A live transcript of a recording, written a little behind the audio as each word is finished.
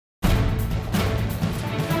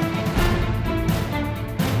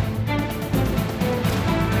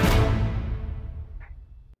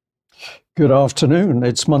Good afternoon.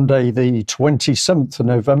 It's Monday, the 27th of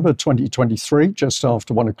November, 2023, just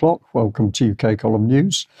after 1 o'clock. Welcome to UK Column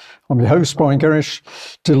News. I'm your host, Brian Gerrish.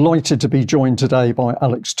 Delighted to be joined today by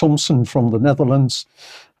Alex Thompson from the Netherlands.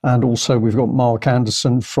 And also we've got Mark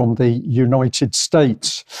Anderson from the United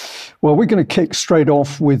States. Well, we're going to kick straight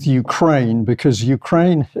off with Ukraine because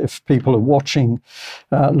Ukraine, if people are watching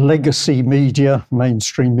legacy media,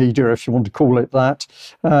 mainstream media, if you want to call it that,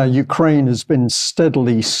 Ukraine has been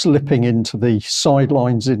steadily slipping into the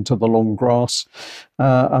sidelines, into the long grass.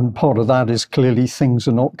 And part of that is clearly things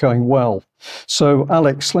are not going well. So,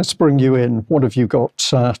 Alex, let's bring you in. What have you got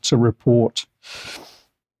to report?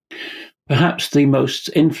 Perhaps the most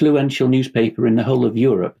influential newspaper in the whole of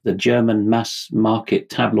Europe, the German mass-market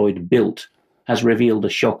tabloid Bild, has revealed a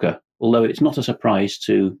shocker, although it's not a surprise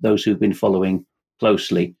to those who've been following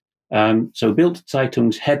closely. So Bild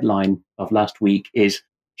Zeitung's headline of last week is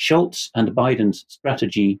Scholz and Biden's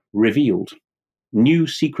strategy revealed. New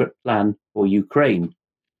secret plan for Ukraine.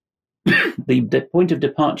 The point of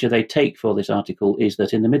departure they take for this article is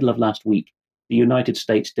that in the middle of last week, the United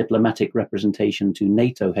States diplomatic representation to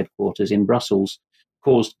NATO headquarters in Brussels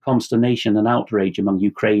caused consternation and outrage among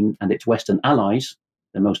Ukraine and its Western allies,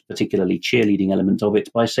 the most particularly cheerleading element of it,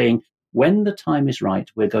 by saying, when the time is right,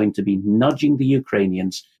 we're going to be nudging the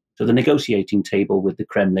Ukrainians to the negotiating table with the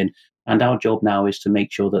Kremlin, and our job now is to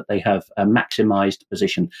make sure that they have a maximized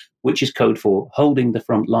position, which is code for holding the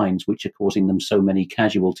front lines, which are causing them so many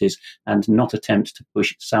casualties, and not attempt to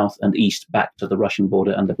push south and east back to the Russian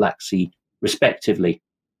border and the Black Sea, respectively.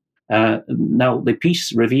 Now, the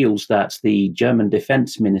piece reveals that the German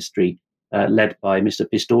Defense Ministry, led by Mr.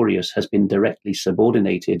 Pistorius, has been directly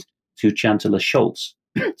subordinated to Chancellor Scholz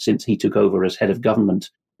since he took over as head of government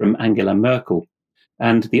from Angela Merkel.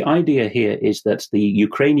 And the idea here is that the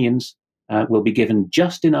Ukrainians will be given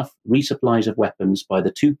just enough resupplies of weapons by the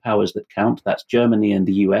two powers that count, that's Germany and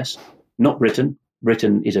the US, not Britain.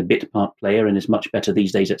 Britain is a bit part player and is much better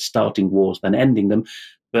these days at starting wars than ending them.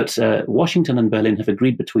 But Washington and Berlin have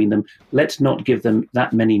agreed between them, let's not give them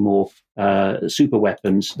that many more super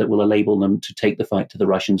weapons that will enable them to take the fight to the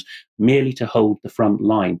Russians, merely to hold the front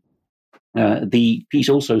line. The piece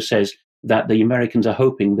also says that the Americans are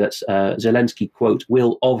hoping that Zelensky, quote,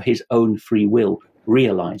 will of his own free will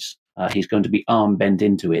realize he's going to be arm bent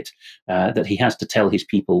into it, that he has to tell his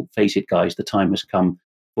people, face it, guys, the time has come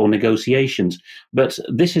for negotiations. But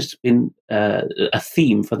this has been a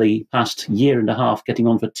theme for the past year and a half, getting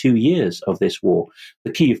on for 2 years of this war.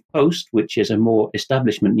 The Kyiv Post, which is a more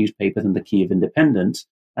establishment newspaper than the Kyiv Independent,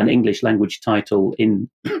 an English language title in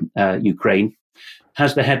Ukraine,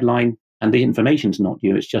 has the headline, and the information's not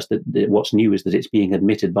new, it's just that what's new is that it's being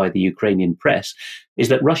admitted by the Ukrainian press, is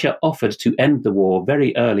that Russia offered to end the war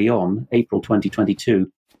very early on, April 2022,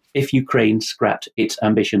 if Ukraine scrapped its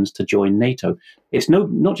ambitions to join NATO. It's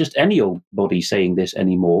not just any old body saying this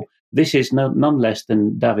anymore. This is none less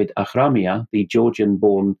than David Akhramia, the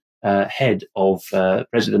Georgian-born head of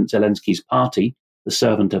President Zelensky's party, the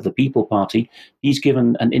Servant of the People Party. He's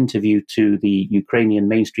given an interview to the Ukrainian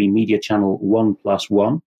mainstream media channel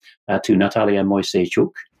 1+1, to Natalia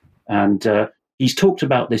Moiseichuk. And he's talked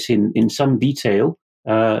about this in some detail.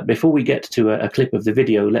 Before we get to a clip of the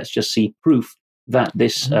video, let's just see proof that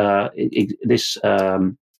this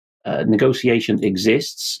negotiation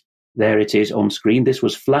exists. There it is on screen. This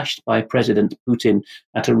was flashed by President Putin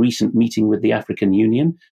at a recent meeting with the African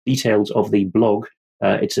Union. Details of the blog.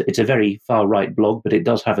 It's a very far-right blog, but it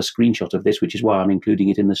does have a screenshot of this, which is why I'm including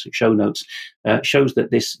it in the show notes. Shows that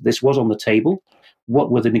this was on the table.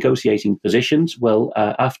 What were the negotiating positions? Well,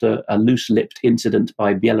 after a loose-lipped incident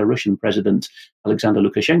by Belarusian President Alexander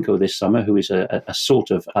Lukashenko this summer, who is a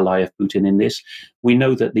sort of ally of Putin in this, we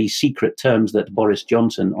know that the secret terms that Boris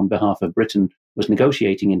Johnson, on behalf of Britain, was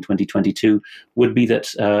negotiating in 2022 would be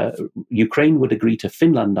that Ukraine would agree to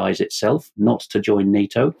Finlandize itself, not to join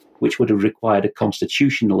NATO, which would have required a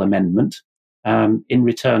constitutional amendment in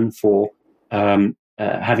return for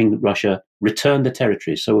having Russia return the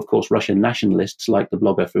territories. So, of course, Russian nationalists, like the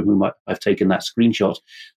blogger from whom I've taken that screenshot,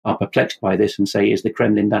 are perplexed by this and say, is the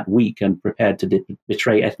Kremlin that weak and prepared to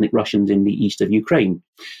betray ethnic Russians in the east of Ukraine?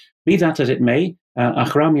 Be that as it may,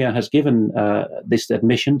 Akhramia has given this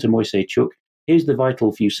admission to Moiseichuk. Here's the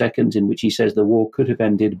vital few seconds in which he says the war could have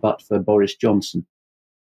ended but for Boris Johnson.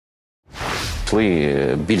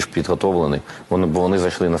 Більш підготовлені, бо вони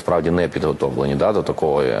зайшли насправді не підготовлені до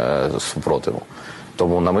такого супротиву.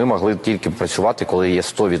 Тому ми могли тільки працювати, коли є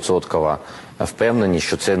 100% впевненість,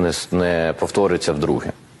 що це не повториться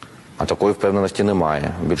вдруге. А такої впевненості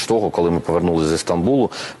немає. Більш того, коли ми повернулися зі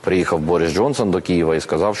Стамбулу, приїхав Борис Джонсон до Києва і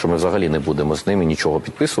сказав, що ми взагалі не будемо з ними нічого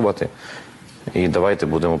підписувати. і давайте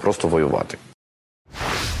будемо просто воювати.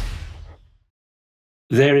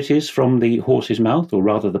 There it is from the horse's mouth, or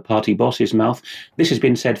rather the party boss's mouth. This has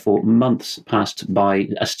been said for months past by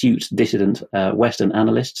astute dissident Western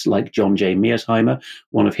analysts like John J. Mearsheimer.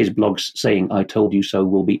 One of his blogs saying, "I told you so,"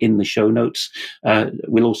 will be in the show notes.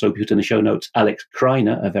 We'll also put in the show notes Alex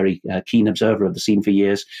Kreiner, a very keen observer of the scene for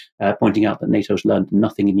years, pointing out that NATO's learned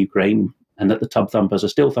nothing in Ukraine, and that the tub thumpers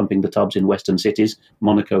are still thumping the tubs in Western cities,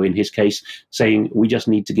 Monaco in his case, saying we just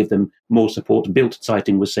need to give them more support. Bild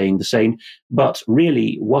Zeitung was saying the same. But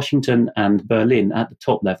really, Washington and Berlin at the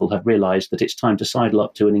top level have realized that it's time to sidle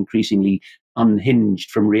up to an increasingly unhinged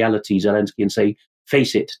from reality Zelensky and say,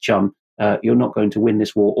 face it, chum, you're not going to win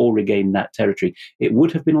this war or regain that territory. It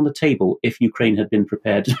would have been on the table if Ukraine had been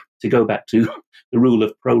prepared to go back to the rule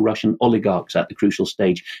of pro-Russian oligarchs at the crucial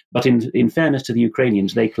stage. But in fairness to the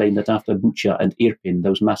Ukrainians, they claim that after Bucha and Irpin,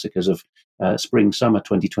 those massacres of spring-summer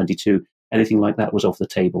 2022, anything like that was off the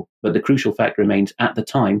table. But the crucial fact remains, at the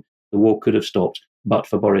time, the war could have stopped, but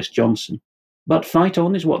for Boris Johnson. But fight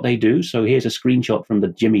on is what they do. So here's a screenshot from the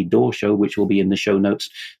Jimmy Dore show, which will be in the show notes.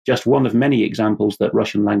 Just one of many examples that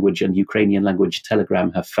Russian language and Ukrainian language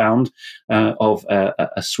Telegram have found of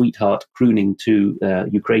a sweetheart crooning to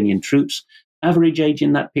Ukrainian troops. Average age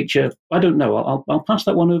in that picture, I don't know. I'll pass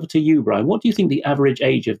that one over to you, Brian. What do you think the average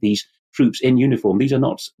age of these troops in uniform? These are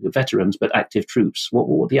not veterans, but active troops. What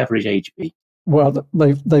would the average age be? Well,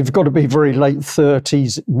 they've got to be very late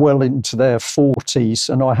 30s, well into their 40s.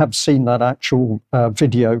 And I have seen that actual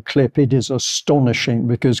video clip. It is astonishing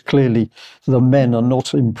because clearly the men are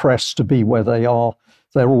not impressed to be where they are.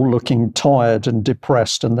 They're all looking tired and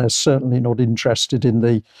depressed, and they're certainly not interested in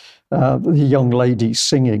the young ladies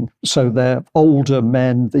singing. So they're older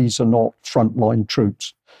men. These are not frontline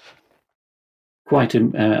troops. Quite,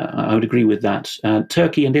 I would agree with that.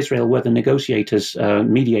 Turkey and Israel were the negotiators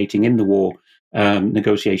mediating in the war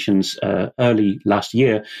negotiations early last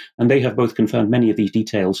year, and they have both confirmed many of these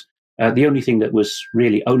details. The only thing that was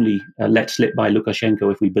really only let slip by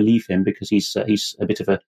Lukashenko, if we believe him, because he's a bit of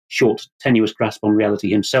a short, tenuous grasp on reality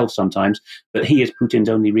himself sometimes, but he is Putin's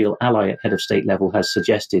only real ally at head of state level, has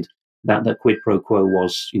suggested that the quid pro quo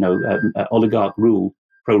was, oligarch rule,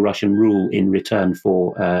 pro-Russian rule in return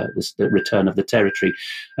for the return of the territory.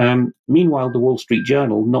 Meanwhile, the Wall Street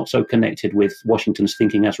Journal, not so connected with Washington's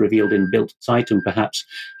thinking as revealed in Bild Zeitung perhaps,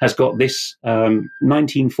 has got this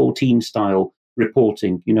 1914-style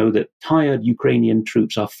reporting, that tired Ukrainian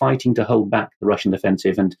troops are fighting to hold back the Russian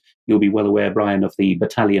offensive. And you'll be well aware, Brian, of the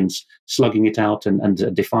battalions slugging it out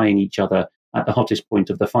and defying each other at the hottest point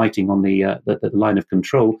of the fighting on the line of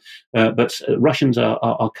control. But Russians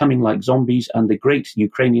are coming like zombies, and the great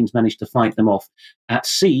Ukrainians managed to fight them off. At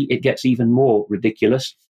sea, it gets even more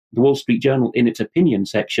ridiculous. The Wall Street Journal, in its opinion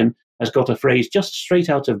section, has got a phrase just straight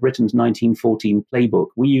out of Britain's 1914 playbook.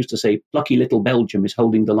 We used to say, plucky little Belgium is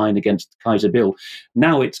holding the line against Kaiser Bill.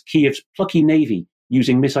 Now it's Kiev's plucky navy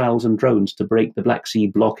using missiles and drones to break the Black Sea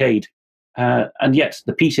blockade. And yet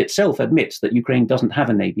the peace itself admits that Ukraine doesn't have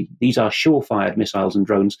a navy. These are shore-fired missiles and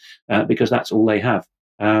drones because that's all they have.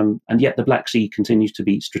 And yet the Black Sea continues to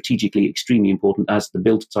be strategically extremely important, as the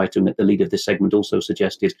Bild Zeitung at the lead of this segment also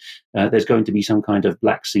suggested. There's going to be some kind of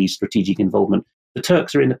Black Sea strategic involvement. The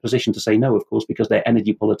Turks are in a position to say no, of course, because their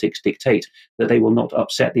energy politics dictate that they will not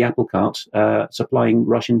upset the apple cart supplying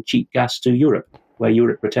Russian cheap gas to Europe, where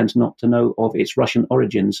Europe pretends not to know of its Russian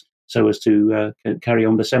origins so as to carry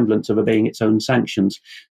on the semblance of obeying its own sanctions.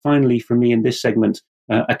 Finally, from me in this segment,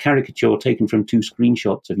 a caricature taken from two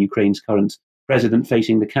screenshots of Ukraine's current president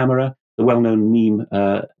facing the camera, the well-known meme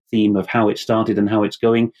theme of how it started and how it's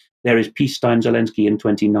going. There is peacetime Zelensky in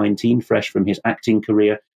 2019, fresh from his acting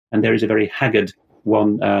career, and there is a very haggard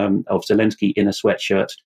one of Zelensky in a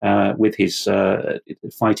sweatshirt with his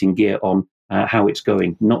fighting gear on, how it's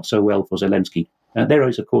going. Not so well for Zelensky. There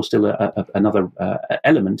is, of course, still another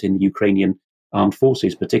element in the Ukrainian armed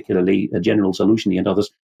forces, particularly General Zaluzhny and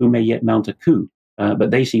others, who may yet mount a coup.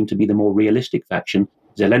 But they seem to be the more realistic faction.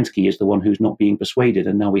 Zelensky is the one who's not being persuaded,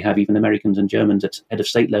 and now we have even Americans and Germans at head of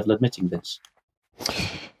state level admitting this.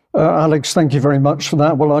 Alex, thank you very much for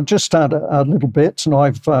that. Well, I'll just add a little bit, and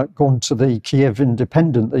I've gone to the Kiev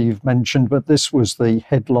Independent that you've mentioned, but this was the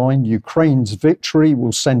headline: Ukraine's victory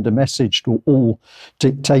will send a message to all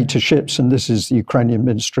dictatorships. And this is the Ukrainian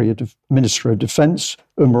Minister of Defense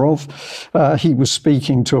Umarov. He was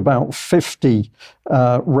speaking to about 50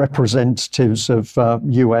 representatives of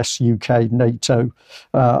US, UK, NATO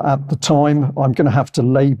at the time. I'm going to have to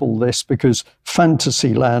label this because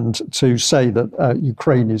fantasy land to say that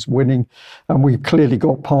Ukraine is winning, and we've clearly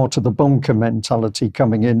got part of the bunker mentality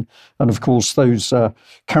coming in. And of course, those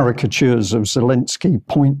caricatures of Zelensky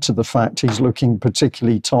point to the fact he's looking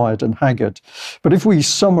particularly tired and haggard. But if we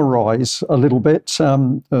summarize a little bit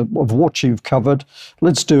of what you've covered,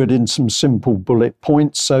 let's do it in some simple bullet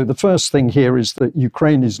points. So the first thing here is that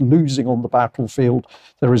Ukraine is losing on the battlefield.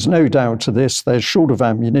 There is no doubt to this. They're short of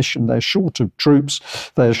ammunition, they're short of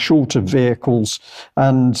troops, they're short of vehicles,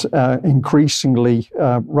 and increasingly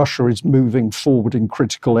Russia is moving forward in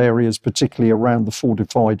critical areas, particularly around the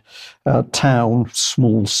fortified town,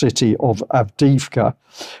 small city of Avdiivka.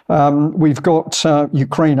 We've got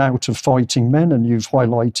Ukraine out of fighting men, and you've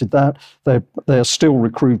highlighted that. They're still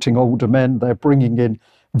recruiting older men. They're bringing in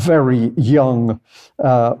very young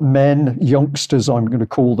men, youngsters, I'm going to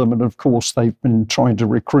call them. And of course, they've been trying to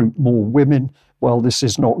recruit more women. Well, this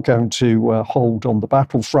is not going to hold on the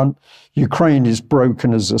battlefront. Ukraine is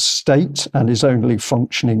broken as a state and is only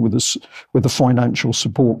functioning with the financial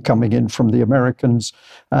support coming in from the Americans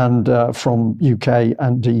and from UK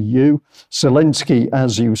and EU. Zelensky,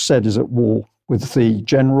 as you said, is at war with the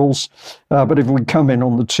generals. But if we come in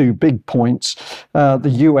on the two big points,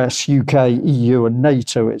 the US, UK, EU and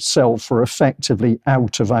NATO itself are effectively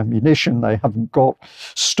out of ammunition. They haven't got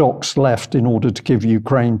stocks left in order to give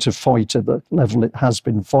Ukraine to fight at the level it has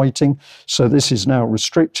been fighting. So this is now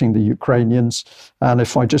restricting the Ukrainians. And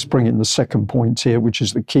if I just bring in the second point here, which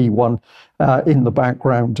is the key one, in the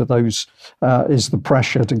background to those is the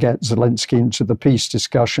pressure to get Zelensky into the peace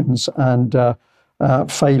discussions, and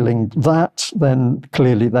failing that, then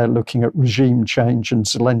clearly they're looking at regime change and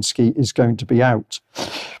Zelensky is going to be out.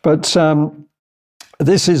 But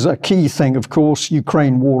this is a key thing, of course.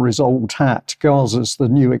 Ukraine war is old hat. Gaza's the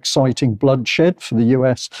new exciting bloodshed for the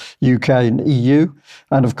US, UK and EU.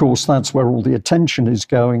 And of course, that's where all the attention is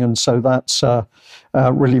going. And so that's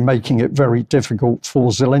really making it very difficult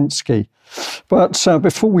for Zelensky. But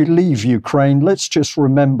before we leave Ukraine, let's just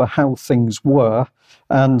remember how things were.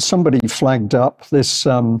 And somebody flagged up this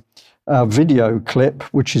video clip,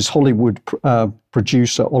 which is Hollywood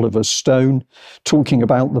producer Oliver Stone talking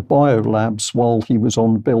about the biolabs while he was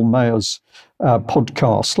on Bill Mayer's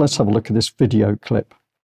podcast. Let's have a look at this video clip.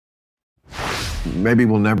 Maybe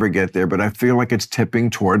we'll never get there, but I feel like it's tipping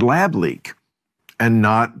toward lab leak and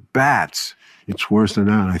not bats. It's worse than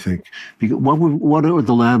that, I think. What are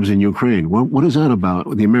the labs in Ukraine? What is that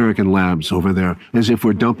about, the American labs over there? As if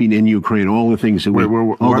we're dumping in Ukraine all the things that what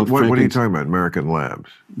are you talking about, American labs?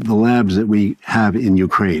 The labs that we have in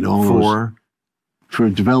Ukraine. For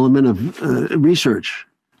development of research.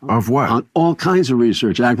 Of what? All kinds of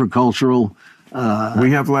research, agricultural.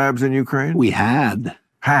 We have labs in Ukraine? We had.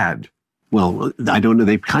 Had? Well, I don't know.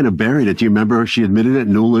 They kind of buried it. Do you remember she admitted it?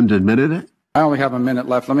 Nuland admitted it? I only have a minute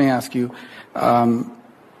left. Let me ask you,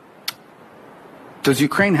 does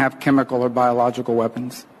Ukraine have chemical or biological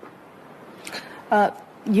weapons?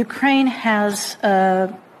 Ukraine has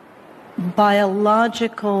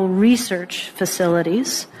biological research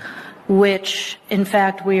facilities, which, in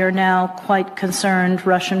fact, we are now quite concerned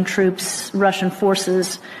Russian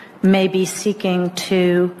forces may be seeking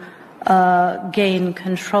to gain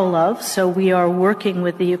control of. So we are working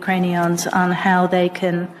with the Ukrainians on how they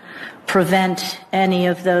can prevent any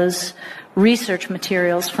of those research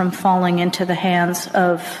materials from falling into the hands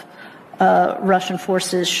of Russian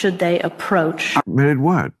forces should they approach. Admitted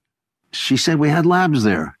what? She said we had labs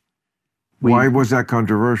there. Why was that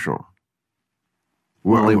controversial?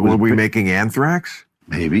 Were we making anthrax?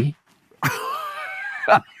 Maybe.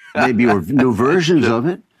 Maybe, or new versions of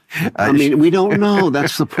it. I mean, we don't know.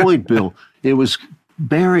 That's the point, Bill. It was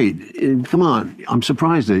buried. Come on. I'm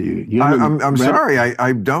surprised at you. I'm sorry.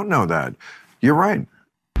 I don't know that. You're right.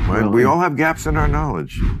 Well, we all have gaps in our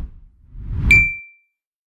knowledge.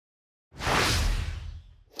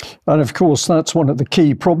 And of course, that's one of the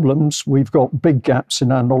key problems. We've got big gaps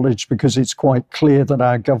in our knowledge because it's quite clear that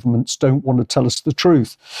our governments don't want to tell us the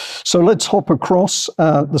truth. So let's hop across.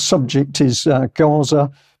 The subject is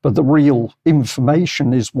Gaza. But the real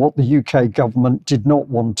information is what the UK government did not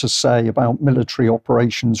want to say about military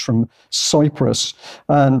operations from Cyprus.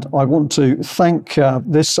 And I want to thank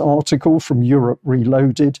this article from Europe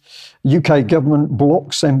Reloaded. UK government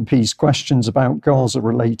blocks MPs' questions about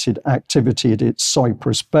Gaza-related activity at its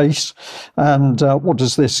Cyprus base. And what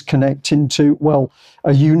does this connect into? Well,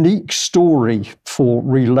 a unique story for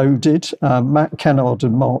Reloaded. Matt Kennard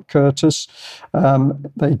and Mark Curtis.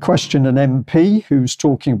 They question an MP who's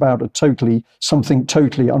talking talking about something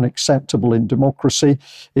totally unacceptable in democracy.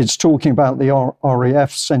 It's talking about the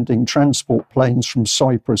RAF sending transport planes from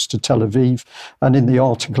Cyprus to Tel Aviv. And in the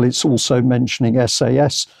article, it's also mentioning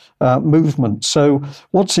SAS movement. So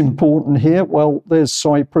what's important here? Well, there's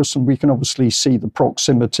Cyprus, and we can obviously see the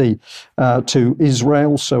proximity to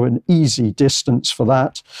Israel, so an easy distance for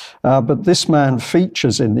that. But this man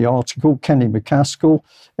features in the article, Kenny McCaskill,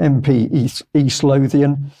 MP East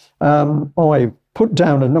Lothian. I put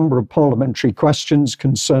down a number of parliamentary questions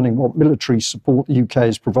concerning what military support the UK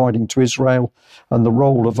is providing to Israel and the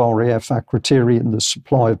role of RAF Akrotiri in the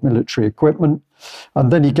supply of military equipment.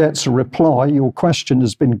 And then he gets a reply. Your question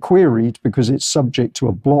has been queried because it's subject to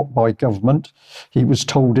a block by government. He was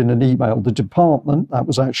told in an email, the department, that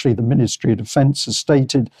was actually the Ministry of Defence, has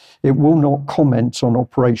stated it will not comment on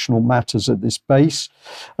operational matters at this base.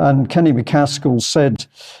 And Kenny McCaskill said,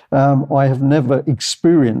 I have never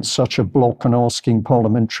experienced such a block on asking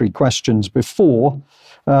parliamentary questions before.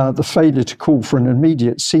 The failure to call for an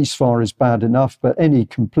immediate ceasefire is bad enough, but any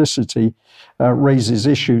complicity raises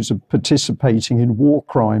issues of participating in war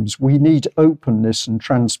crimes. We need openness and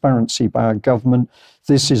transparency by our government.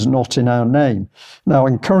 This is not in our name. Now, I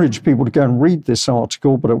encourage people to go and read this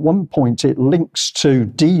article, but at one point it links to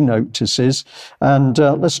D notices. And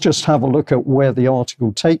let's just have a look at where the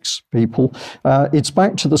article takes people. It's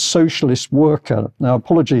back to the Socialist Worker. Now,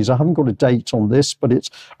 apologies, I haven't got a date on this, but it's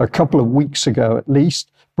a couple of weeks ago at least.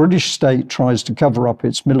 British state tries to cover up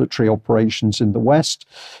its military operations in the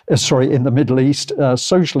in the Middle East.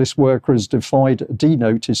 Socialist Worker has defied a D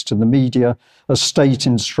notice to the media, a state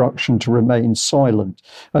instruction to remain silent.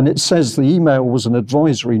 And it says the email was an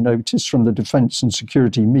advisory notice from the Defence and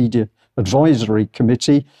Security Media Advisory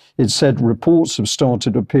Committee. It said reports have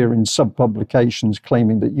started to appear in sub-publications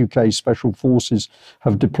claiming that UK Special Forces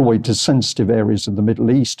have deployed to sensitive areas of the Middle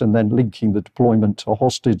East, and then linking the deployment to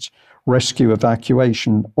hostage rescue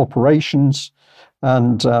evacuation operations.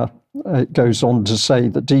 And it goes on to say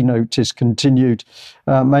that D-Notice continued,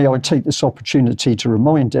 may I take this opportunity to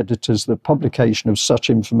remind editors that publication of such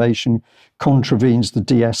information contravenes the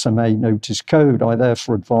DSMA notice code. I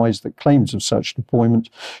therefore advise that claims of such deployment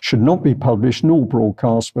should not be published nor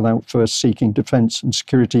broadcast without first seeking defence and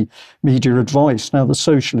security media advice. Now, the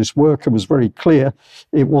Socialist Worker was very clear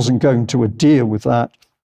it wasn't going to adhere with that.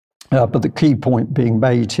 But the key point being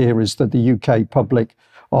made here is that the UK public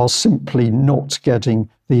are simply not getting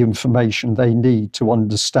the information they need to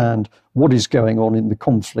understand what is going on in the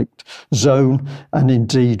conflict zone and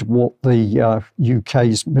indeed what the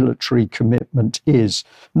UK's military commitment is.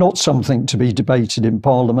 Not something to be debated in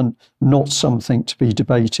Parliament, not something to be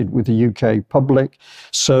debated with the UK public.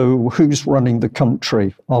 So who's running the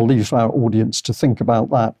country? I'll leave our audience to think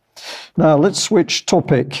about that. Now, let's switch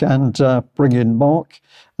topic and bring in Mark.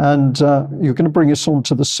 And you're going to bring us on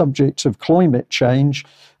to the subject of climate change.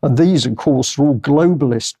 And these, of course, are all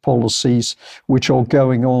globalist policies which are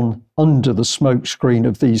going on under the smokescreen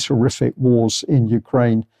of these horrific wars in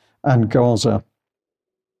Ukraine and Gaza.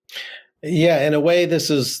 Yeah, in a way, this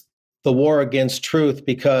is the war against truth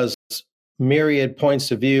because myriad points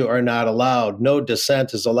of view are not allowed. No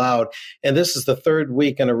dissent is allowed. And this is the third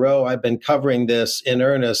week in a row I've been covering this in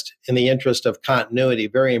earnest in the interest of continuity.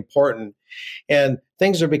 Very important. And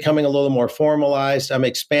things are becoming a little more formalized. I'm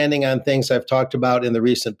expanding on things I've talked about in the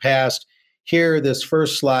recent past. Here, this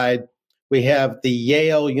first slide, we have the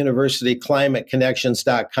Yale University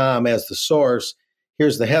ClimateConnections.com as the source.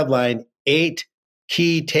 Here's the headline, 8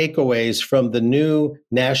 key takeaways from the new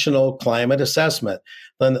National Climate Assessment.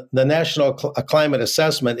 The National Climate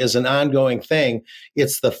Assessment is an ongoing thing.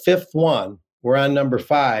 It's the 5th one. We're on number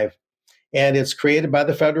 5. And it's created by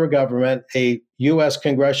the federal government, a U.S.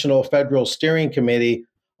 Congressional Federal Steering Committee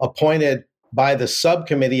appointed by the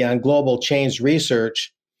Subcommittee on Global Change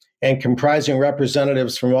Research and comprising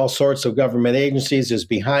representatives from all sorts of government agencies is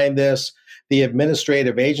behind this. The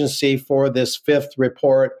administrative agency for this 5th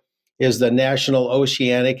report is the National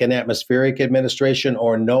Oceanic and Atmospheric Administration,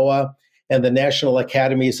 or NOAA, and the National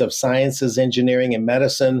Academies of Sciences, Engineering, and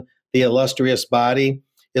Medicine, the illustrious body,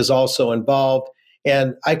 is also involved.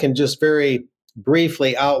 And I can just very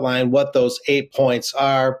briefly outline what those 8 points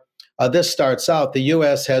are. This starts out, the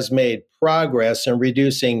U.S. has made progress in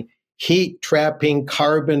reducing heat-trapping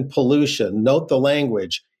carbon pollution. Note the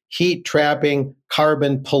language, heat-trapping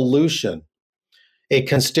carbon pollution.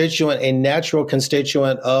 A natural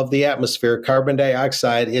constituent of the atmosphere, carbon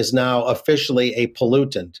dioxide, is now officially a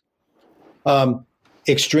pollutant.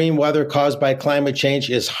 Extreme weather caused by climate change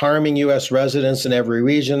is harming U.S. residents in every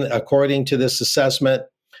region, according to this assessment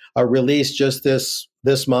released just this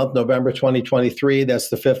this month, November 2023. That's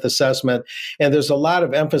the fifth assessment. And there's a lot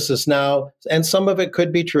of emphasis now, and some of it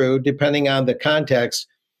could be true, depending on the context,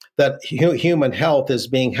 that human health is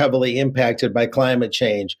being heavily impacted by climate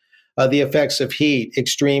change. The effects of heat,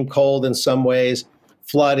 extreme cold in some ways,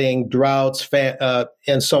 flooding, droughts,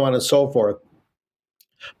 and so on and so forth.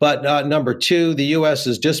 But number two, the U.S.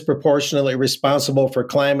 is disproportionately responsible for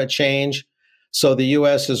climate change. So the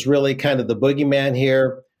U.S. is really kind of the boogeyman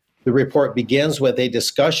here. The report begins with a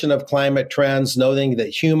discussion of climate trends, noting that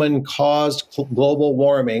human-caused global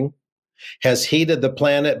warming has heated the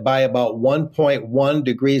planet by about 1.1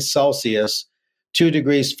 degrees Celsius, 2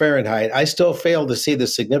 degrees Fahrenheit. I still fail to see the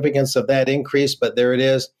significance of that increase, but there it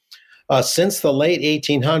is. Since the late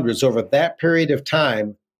 1800s, over that period of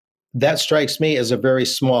time, that strikes me as a very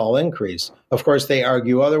small increase. Of course, they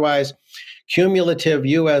argue otherwise. Cumulative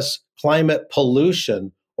U.S. climate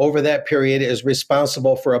pollution over that period is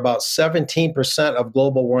responsible for about 17% of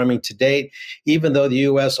global warming to date, even though the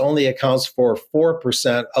U.S. only accounts for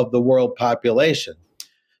 4% of the world population.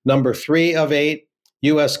 Number 3 of 8,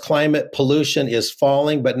 U.S. climate pollution is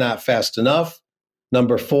falling, but not fast enough.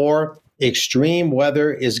 Number 4, extreme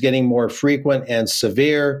weather is getting more frequent and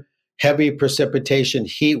severe. Heavy precipitation,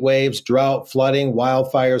 heat waves, drought, flooding,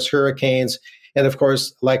 wildfires, hurricanes, and of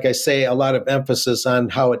course, like I say, a lot of emphasis on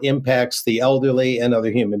how it impacts the elderly and other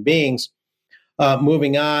human beings.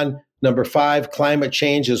 Moving on, number 5, climate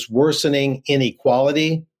change is worsening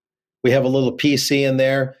inequality. We have a little PC in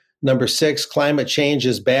there. Number 6, climate change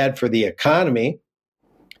is bad for the economy.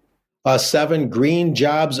 7, green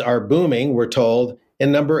jobs are booming, we're told.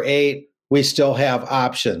 And number 8, we still have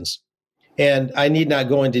options. And I need not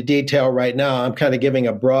go into detail right now. I'm kind of giving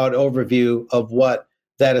a broad overview of what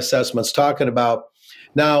that assessment's talking about.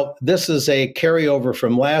 Now, this is a carryover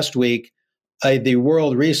from last week. The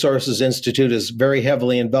World Resources Institute is very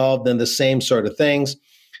heavily involved in the same sort of things.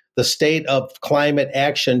 The State of Climate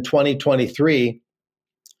Action 2023,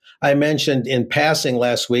 I mentioned in passing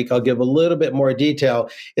last week. I'll give a little bit more detail.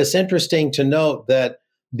 It's interesting to note that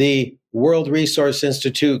the World Resource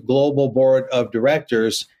Institute Global Board of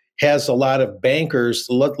Directors has a lot of bankers.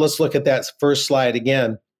 Let's look at that first slide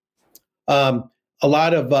again. A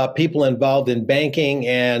lot of people involved in banking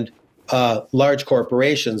and large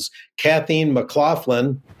corporations. Kathleen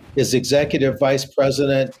McLaughlin is Executive Vice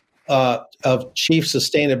President of Chief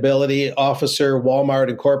Sustainability Officer, Walmart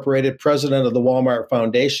Incorporated, President of the Walmart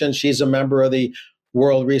Foundation. She's a member of the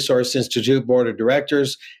World Resource Institute Board of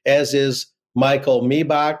Directors, as is Michael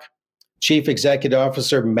Miebach, Chief Executive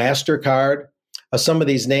Officer, MasterCard. Some of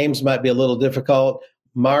these names might be a little difficult.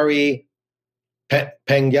 Mari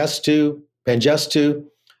Pangestu,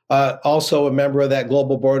 also a member of that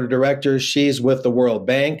global board of directors. She's with the World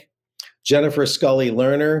Bank. Jennifer Scully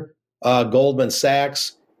Lerner, Goldman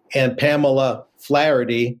Sachs, and Pamela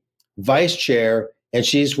Flaherty, vice chair, and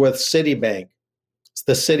she's with Citibank. It's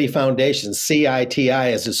the Citi Foundation, CITI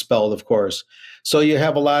as it's spelled, of course. So you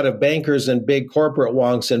have a lot of bankers and big corporate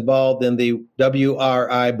wonks involved in the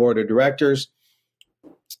WRI board of directors.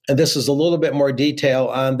 And this is a little bit more detail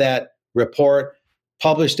on that report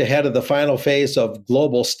published ahead of the final phase of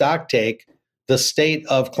Global Stocktake. The State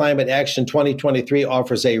of Climate Action 2023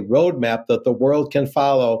 offers a roadmap that the world can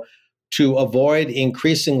follow to avoid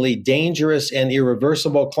increasingly dangerous and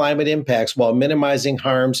irreversible climate impacts while minimizing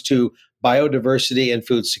harms to biodiversity and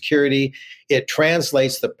food security. It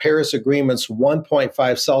translates the Paris Agreement's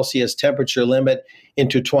 1.5 Celsius temperature limit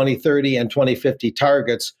into 2030 and 2050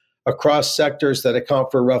 targets across sectors that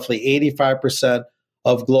account for roughly 85%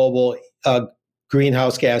 of global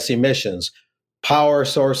greenhouse gas emissions: power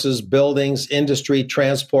sources, buildings, industry,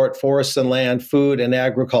 transport, forests and land, food and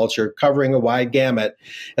agriculture, covering a wide gamut,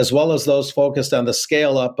 as well as those focused on the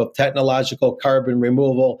scale-up of technological carbon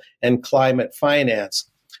removal and climate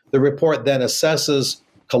finance. The report then assesses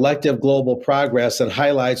collective global progress and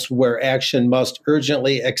highlights where action must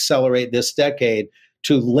urgently accelerate this decade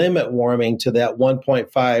to limit warming to that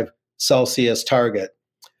 1.5 Celsius target.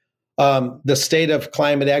 The State of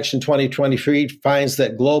Climate Action 2023 finds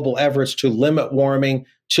that global efforts to limit warming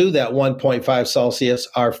to that 1.5 Celsius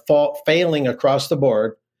are failing across the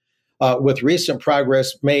board, with recent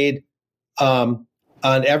progress made on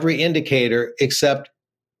every indicator except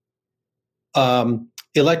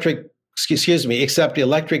electric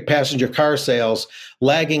passenger car sales,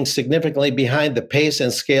 lagging significantly behind the pace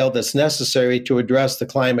and scale that's necessary to address the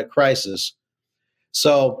climate crisis.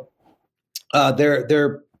 So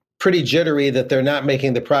they're pretty jittery that they're not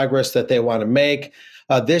making the progress that they want to make.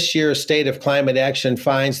 This year's State of Climate Action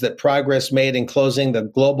finds that progress made in closing the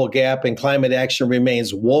global gap in climate action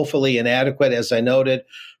remains woefully inadequate. As I noted,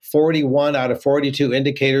 41 out of 42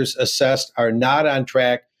 indicators assessed are not on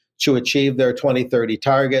track to achieve their 2030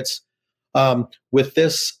 targets. With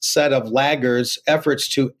this set of laggards, efforts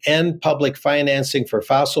to end public financing for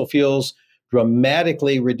fossil fuels,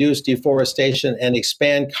 dramatically reduce deforestation, and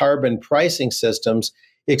expand carbon pricing systems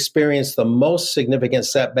experienced the most significant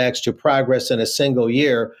setbacks to progress in a single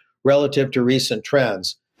year relative to recent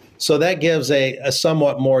trends. So that gives a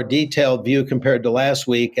somewhat more detailed view compared to last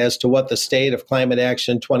week as to what the State of Climate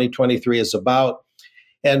Action 2023 is about.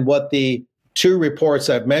 And what the two reports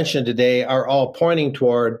I've mentioned today are all pointing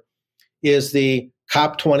toward is the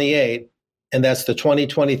COP28, and that's the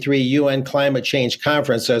 2023 UN Climate Change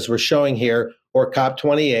Conference, as we're showing here, or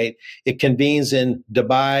COP28. It convenes in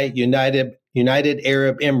Dubai, United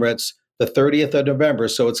Arab Emirates, the 30th of November.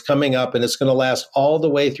 So it's coming up, and it's going to last all the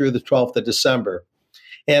way through the 12th of December.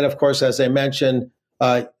 And of course, as I mentioned,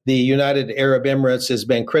 the United Arab Emirates has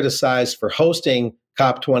been criticized for hosting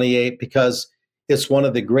COP28 because it's one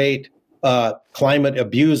of the great climate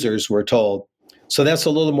abusers, we're told. So that's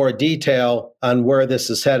a little more detail on where this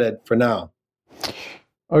is headed for now.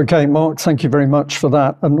 Okay, Mark, thank you very much for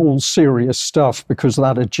that. And all serious stuff, because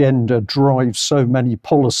that agenda drives so many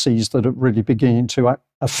policies that are really beginning to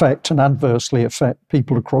affect and adversely affect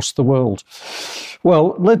people across the world.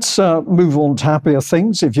 Well, let's move on to happier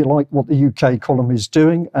things. If you like what the UK column is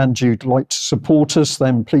doing and you'd like to support us,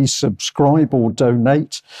 then please subscribe or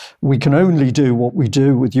donate. We can only do what we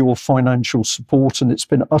do with your financial support, and it's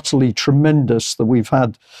been utterly tremendous that we've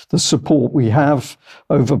had the support we have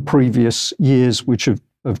over previous years, which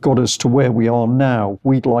have got us to where we are now.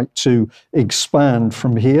 We'd like to expand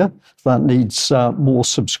from here. That needs more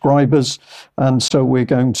subscribers. And so we're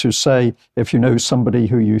going to say, if you know somebody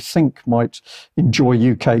who you think might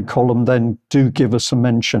enjoy UK column, then do give us a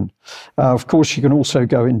mention. Of course, you can also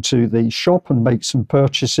go into the shop and make some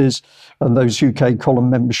purchases. And those UK column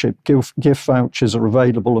membership gift vouchers are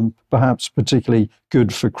available and perhaps particularly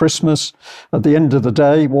good for Christmas. At the end of the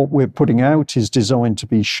day, what we're putting out is designed to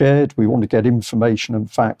be shared. We want to get information and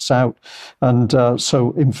facts out. And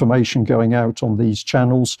so information going out on these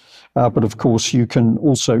channels. But of course, you can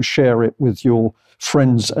also share it with your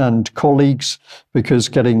friends and colleagues, because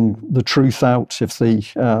getting the truth out, if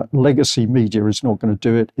the legacy media is not going to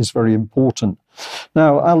do it, is very important.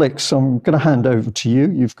 Now, Alex, I'm going to hand over to you.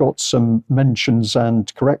 You've got some mentions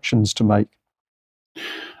and corrections to make.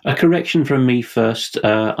 A correction from me first.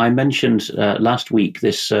 I mentioned last week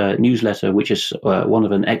this newsletter, which is one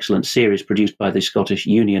of an excellent series produced by the Scottish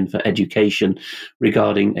Union for Education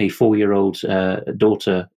regarding a 4-year-old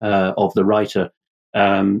daughter of the writer,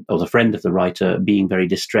 or the friend of the writer, being very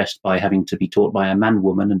distressed by having to be taught by a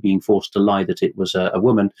man-woman and being forced to lie that it was a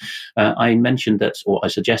woman. I mentioned that, or I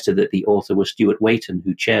suggested that the author was Stuart Wayton,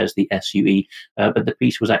 who chairs the SUE, but the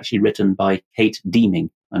piece was actually written by Kate Deeming.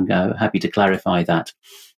 I'm happy to clarify that.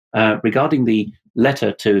 Regarding the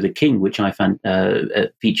letter to the King, which I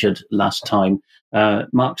featured last time,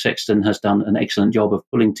 Mark Sexton has done an excellent job of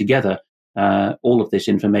pulling together all of this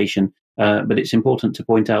information, but it's important to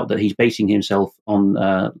point out that he's basing himself on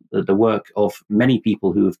the work of many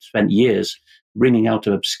people who have spent years bringing out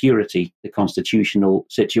of obscurity the constitutional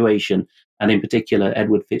situation, and in particular,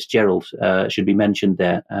 Edward Fitzgerald should be mentioned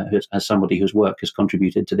there as somebody whose work has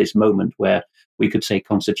contributed to this moment where we could say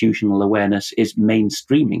constitutional awareness is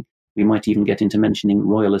mainstreaming. We might even get into mentioning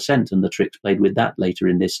royal assent and the tricks played with that later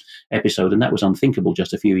in this episode, and that was unthinkable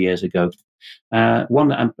just a few years ago.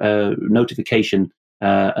 One notification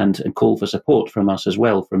and call for support from us as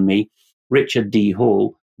well, from me. Richard D.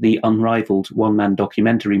 Hall, the unrivaled one-man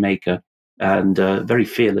documentary maker and very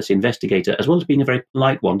fearless investigator, as well as being a very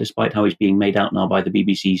polite one, despite how he's being made out now by the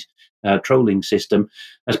BBC's trolling system,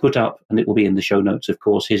 has put up, and it will be in the show notes, of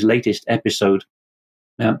course, his latest episode,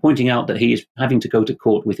 pointing out that he is having to go to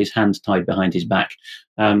court with his hands tied behind his back.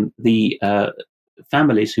 The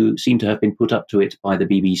families who seem to have been put up to it by the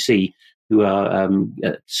BBC, who are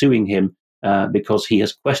suing him because he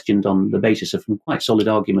has questioned on the basis of quite solid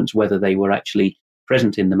arguments whether they were actually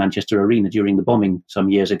present in the Manchester Arena during the bombing some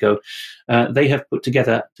years ago, they have put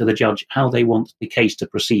together to the judge how they want the case to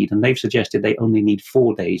proceed, and they've suggested they only need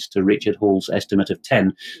 4 days to Richard Hall's estimate of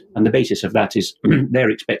 10, and the basis of that is they're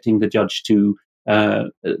expecting the judge to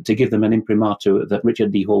give them an imprimatur that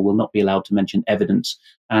Richard D. Hall will not be allowed to mention evidence,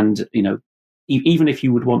 and even if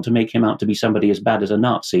you would want to make him out to be somebody as bad as a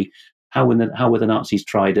Nazi, how were the Nazis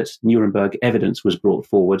tried at Nuremberg? Evidence was brought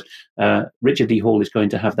forward. Richard D. Hall is going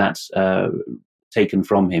to have that taken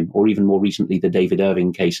from him, or even more recently, the David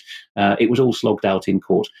Irving case. It was all slogged out in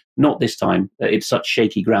court. Not this time. It's such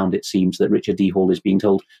shaky ground, it seems, that Richard D. Hall is being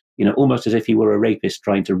told, almost as if he were a rapist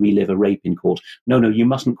trying to relive a rape in court. No, you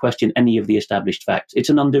mustn't question any of the established facts. It's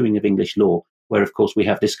an undoing of English law, where, of course, we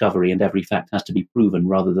have discovery and every fact has to be proven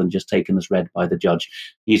rather than just taken as read by the judge.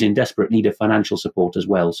 He's in desperate need of financial support as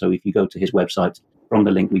well. So if you go to his website from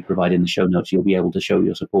the link we provide in the show notes, you'll be able to show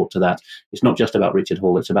your support to that. It's not just about Richard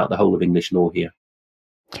Hall, it's about the whole of English law here.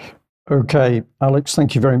 Okay, Alex,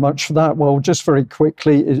 thank you very much for that. Well, just very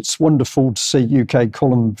quickly, it's wonderful to see UK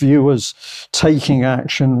column viewers taking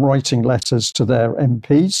action, writing letters to their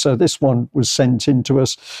MPs. So this one was sent in to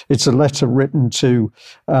us. It's a letter written to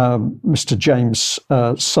Mr. James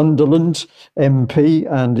Sunderland,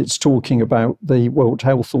 MP, and it's talking about the World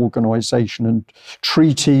Health Organization and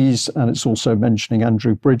treaties, and it's also mentioning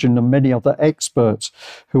Andrew Bridgen and many other experts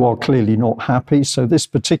who are clearly not happy. So this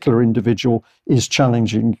particular individual is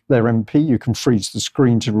challenging their MP. You can freeze the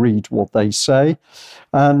screen to read what they say.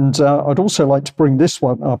 And I'd also like to bring this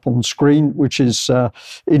one up on screen, which is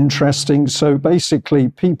interesting. So basically,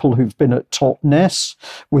 people who've been at Totnes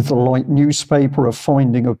with the Light newspaper are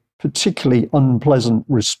finding a particularly unpleasant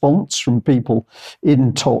response from people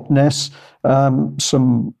in Totnes.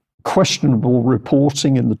 Some questionable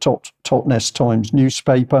reporting in the Totnes Times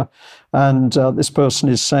newspaper. And this person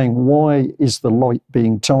is saying, why is the Light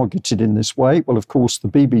being targeted in this way? Well, of course, the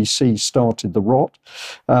BBC started the rot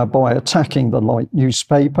by attacking the Light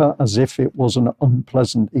newspaper as if it was an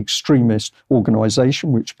unpleasant extremist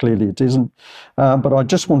organisation, which clearly it isn't. But I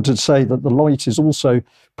just wanted to say that the Light is also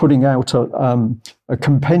putting out a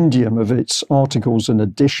compendium of its articles and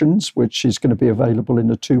editions, which is going to be available in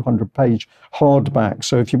a 200-page hardback.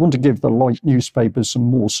 So if you want to give the Light newspaper some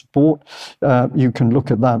more support, you can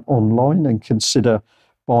look at that online and consider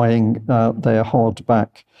buying their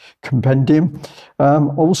hardback compendium.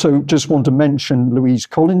 Also, just want to mention Louise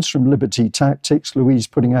Collins from Liberty Tactics. Louise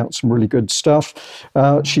putting out some really good stuff.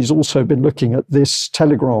 She's also been looking at this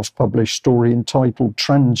Telegraph published story entitled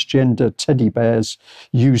Transgender Teddy Bears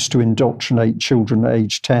Used to Indoctrinate Children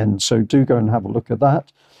Age 10. So do go and have a look at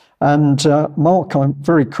that. And Mark, I'm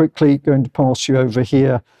very quickly going to pass you over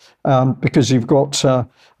here because you've got a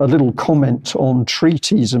little comment on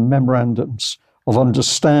treaties and memorandums of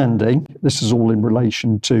understanding. This is all in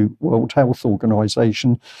relation to World Health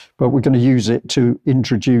Organization, but we're going to use it to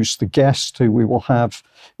introduce the guest who we will have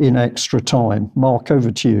in extra time. Mark, over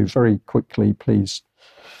to you very quickly, please.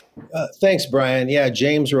 Thanks, Brian. Yeah,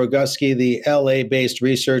 James Roguski, the LA-based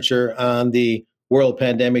researcher on the World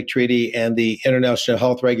Pandemic Treaty and the International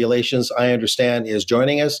Health Regulations, I understand, is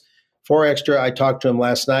joining us. For Extra, I talked to him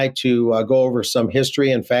last night to go over some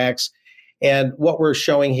history and facts. And what we're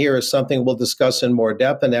showing here is something we'll discuss in more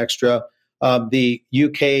depth in Extra. The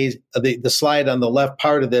UK, the slide on the left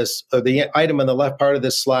part of this, or the item on the left part of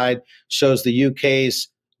this slide shows the UK's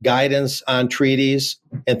guidance on treaties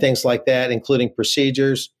and things like that, including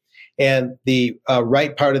procedures. And the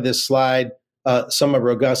right part of this slide, some of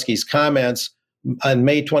Roguski's comments. On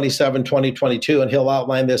May 27, 2022, and he'll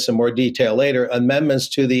outline this in more detail later, amendments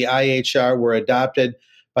to the IHR were adopted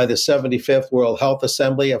by the 75th World Health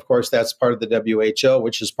Assembly. Of course, that's part of the WHO,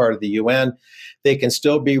 which is part of the UN. They can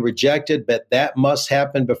still be rejected, but that must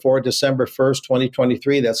happen before December 1st,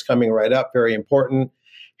 2023. That's coming right up, very important.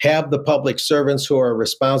 Have the public servants who are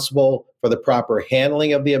responsible for the proper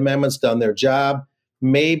handling of the amendments done their job?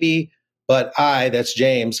 Maybe. But that's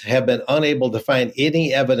James, have been unable to find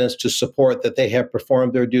any evidence to support that they have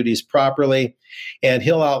performed their duties properly. And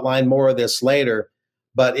he'll outline more of this later.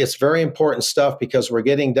 But it's very important stuff because we're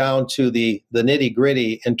getting down to the nitty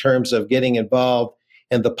gritty in terms of getting involved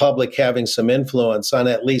and the public having some influence on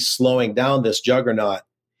at least slowing down this juggernaut.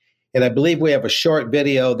 And I believe we have a short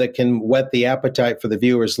video that can whet the appetite for the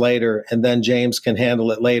viewers later. And then James can handle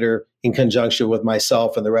it later in conjunction with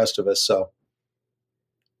myself and the rest of us. So.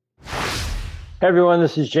 Hey everyone,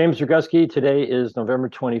 this is James Roguski. Today is November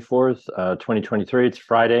 24th, 2023. It's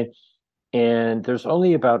Friday, and there's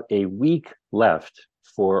only about a week left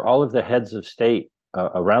for all of the heads of state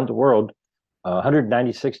around the world,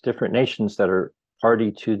 196 different nations that are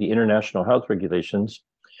party to the international health regulations,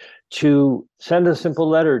 to send a simple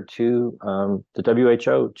letter to the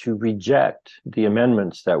WHO to reject the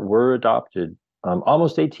amendments that were adopted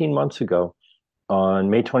almost 18 months ago on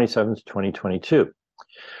May 27th, 2022.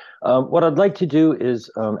 What I'd like to do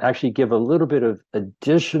is actually give a little bit of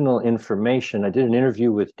additional information. I did an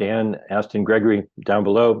interview with Dan Aston Gregory down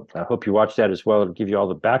below. I hope you watch that as well. It'll give you all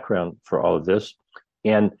the background for all of this.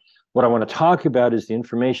 And what I want to talk about is the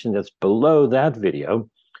information that's below that video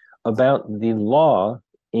about the law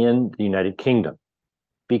in the United Kingdom.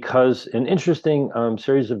 because an interesting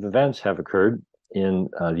series of events have occurred in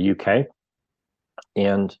the UK.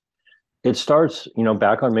 And it starts,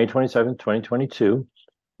 back on May 27th, 2022,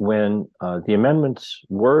 when the amendments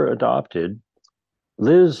were adopted.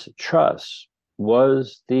 Liz Truss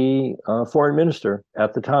was the foreign minister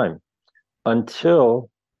at the time until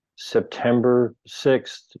September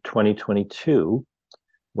 6th, 2022,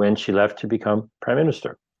 when she left to become prime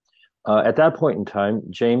minister. At that point in time,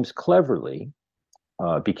 James Cleverly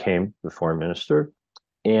became the foreign minister.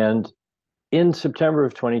 And in September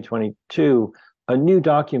of 2022, a new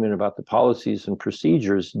document about the policies and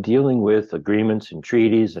procedures dealing with agreements and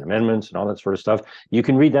treaties and amendments and all that sort of stuff, you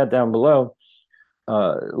can read that down below,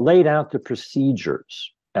 laid out the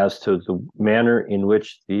procedures as to the manner in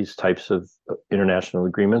which these types of international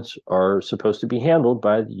agreements are supposed to be handled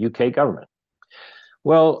by the UK government.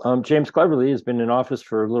 Well, James Cleverly has been in office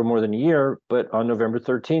for a little more than a year, but on November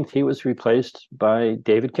 13th, he was replaced by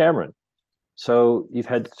David Cameron. So you've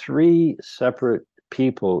had three separate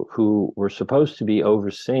people who were supposed to be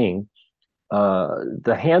overseeing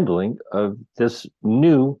the handling of this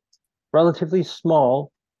new, relatively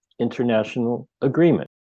small international agreement.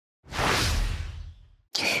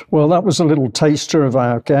 Well, that was a little taster of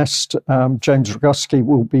our guest. James Roguski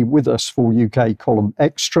will be with us for UK Column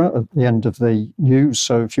Extra at the end of the news.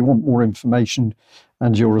 So if you want more information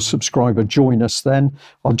and you're a subscriber, join us then.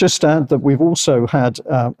 I'll just add that we've also had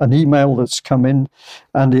an email that's come in,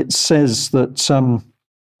 and it says that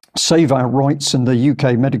Save Our Rights and the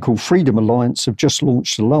UK Medical Freedom Alliance have just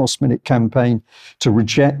launched a last-minute campaign to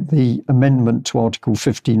reject the amendment to Article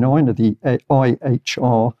 59 of the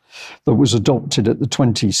IHR that was adopted at the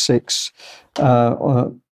 26th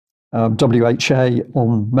WHA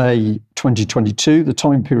on May 2022. The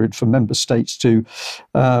time period for member states to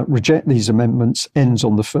reject these amendments ends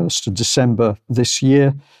on the 1st of December this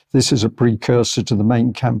year. This is a precursor to the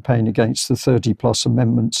main campaign against the 30-plus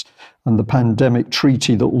amendments and the pandemic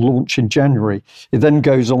treaty that will launch in January. It then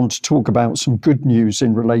goes on to talk about some good news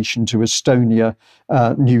in relation to Estonia,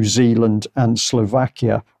 New Zealand and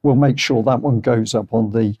Slovakia. We'll make sure that one goes up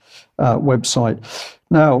on the website.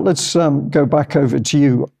 Now, let's go back over to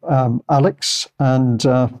you, Alex, and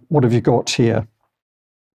what have you got here?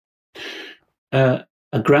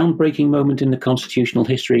 A groundbreaking moment in the constitutional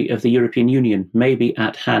history of the European Union may be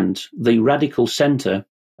at hand. The radical centre,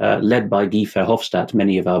 led by Guy Verhofstadt,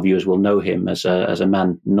 many of our viewers will know him as a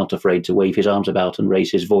man not afraid to wave his arms about and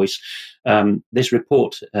raise his voice. This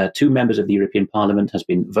report, 2 members of the European Parliament, has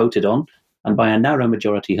been voted on and by a narrow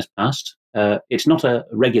majority has passed. It's not a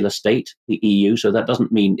regular state, the EU, so that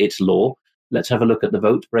doesn't mean it's law. Let's have a look at the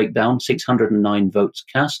vote breakdown. 609 votes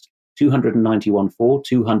cast, 291 for,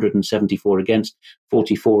 274 against,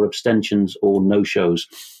 44 abstentions or no-shows.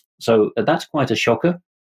 So that's quite a shocker.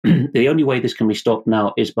 The only way this can be stopped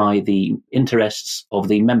now is by the interests of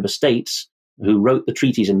the member states who wrote the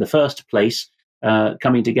treaties in the first place,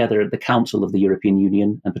 coming together at the Council of the European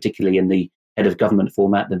Union, and particularly in the head of government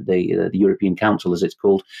format, the European Council as it's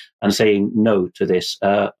called, and saying no to this.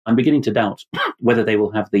 I'm beginning to doubt whether they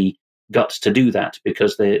will have the guts to do that,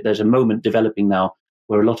 because there's a moment developing now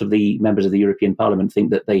where a lot of the members of the European Parliament think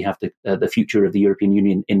that they have the future of the European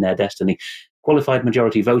Union in their destiny. Qualified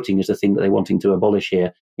majority voting is the thing that they're wanting to abolish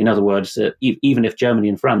here. In other words, even if Germany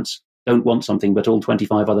and France don't want something, but all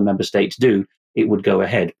 25 other member states do, it would go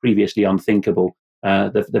ahead. Previously unthinkable.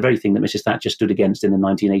 The very thing that Mrs. Thatcher stood against in the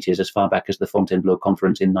 1980s, as far back as the Fontainebleau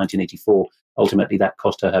Conference in 1984, ultimately that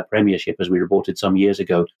cost her premiership, as we reported some years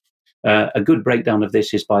ago. A good breakdown of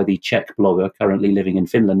this is by the Czech blogger currently living in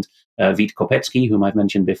Finland, Vít Kopecký, whom I've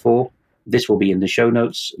mentioned before. This will be in the show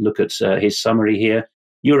notes. Look at his summary here.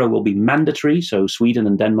 Euro will be mandatory, so Sweden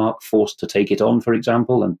and Denmark forced to take it on, for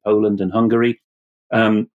example, and Poland and Hungary.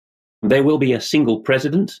 There will be a single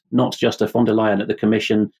president, not just a von der Leyen at the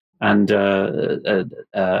Commission and Metsola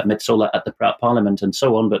at the Parliament and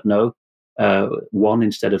so on, but no, 1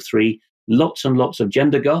 instead of 3. Lots and lots of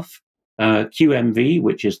gender guff. QMV,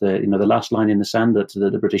 which is the last line in the sand that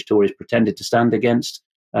the British Tories pretended to stand against,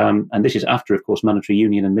 and this is after, of course, monetary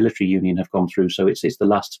union and military union have gone through. So it's the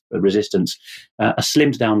last resistance. A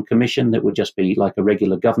slimmed down commission that would just be like a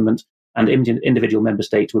regular government, and individual member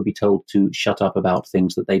states would be told to shut up about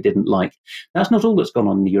things that they didn't like. That's not all that's gone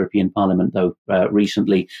on in the European Parliament, though.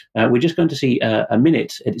 Recently, we're just going to see a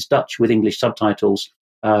minute. It's Dutch with English subtitles.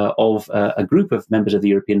 Of a group of members of the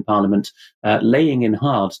European Parliament laying in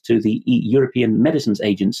hard to the European Medicines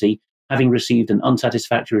Agency, having received an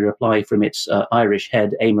unsatisfactory reply from its Irish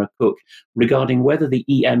head, Eamon Cook, regarding whether the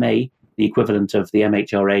EMA, the equivalent of the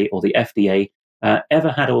MHRA or the FDA, ever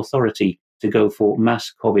had authority to go for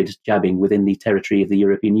mass COVID jabbing within the territory of the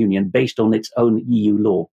European Union based on its own EU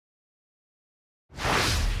law?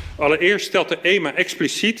 Allereerst stelt de EMA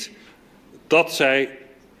expliciet dat zij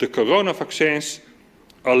de coronavaccins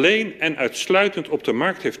alleen en uitsluitend op de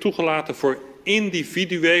markt heeft toegelaten voor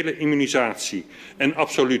individuele immunisatie en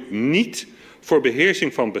absoluut niet voor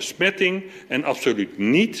beheersing van besmetting en absoluut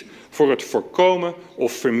niet voor het voorkomen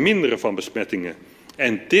of verminderen van besmettingen.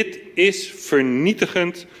 En dit is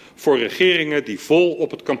vernietigend voor regeringen die vol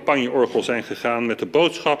op het campagneorgel zijn gegaan met de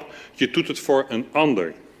boodschap: je doet het voor een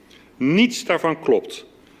ander. Niets daarvan klopt.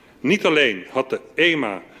 Niet alleen had de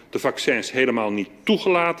EMA de vaccins helemaal niet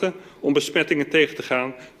toegelaten om besmettingen tegen te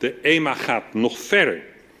gaan, de EMA gaat nog verder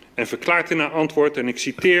en verklaart in haar antwoord, en ik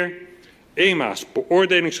citeer: EMA's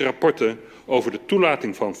beoordelingsrapporten over de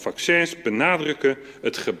toelating van vaccins benadrukken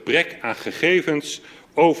het gebrek aan gegevens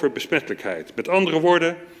over besmettelijkheid. Met andere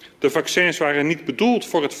woorden, de vaccins waren niet bedoeld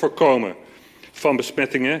voor het voorkomen van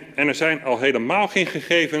besmettingen en er zijn al helemaal geen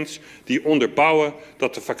gegevens die onderbouwen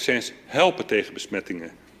dat de vaccins helpen tegen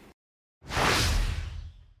besmettingen.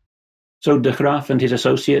 So De Graaf and his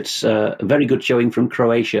associates, a very good showing from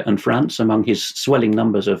Croatia and France among his swelling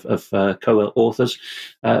numbers of co-authors,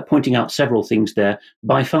 pointing out several things there.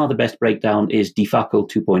 By far the best breakdown is Defacle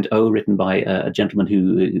 2.0, written by a gentleman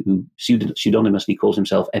who pseudonymously calls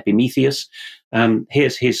himself Epimetheus.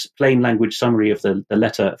 Here's his plain language summary of the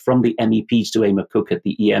letter from the MEPs to Eamon Cook at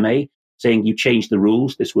the EMA, saying you changed the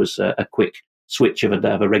rules. This was a quick switch of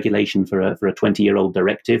a regulation for a 20-year-old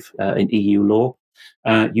directive in EU law.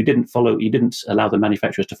 You didn't allow the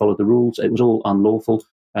manufacturers to follow the rules. It was all unlawful.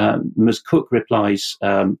 Ms. Cook replies,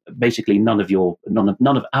 basically none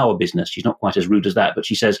of our business. She's not quite as rude as that, but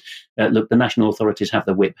she says, look, the national authorities have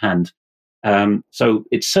the whip hand. So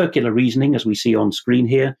it's circular reasoning, as we see on screen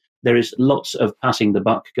here. There is lots of passing the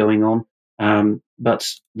buck going on, but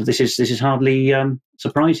this is hardly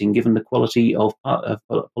surprising given the quality of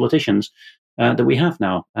politicians that we have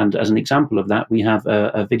now. And as an example of that, we have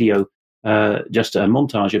a video. Just a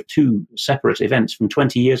montage of two separate events from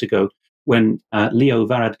 20 years ago when Leo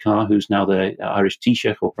Varadkar, who's now the Irish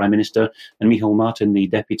Taoiseach or Prime Minister, and Micheál Martin, the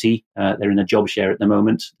deputy, they're in a job share at the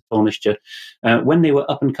moment, when they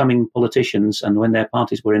were up-and-coming politicians and when their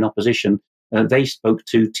parties were in opposition, they spoke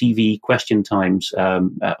to TV question times,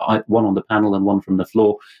 one on the panel and one from the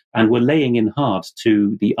floor, and were laying in hard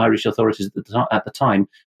to the Irish authorities at the time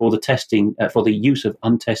for the testing, for the use of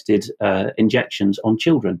untested injections on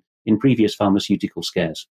children in previous pharmaceutical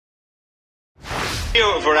scares.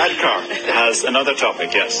 Leo Varadkar has another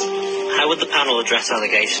topic, yes. How would the panel address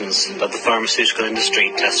allegations that the pharmaceutical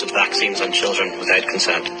industry tested vaccines on children without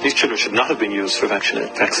consent? These children should not have been used for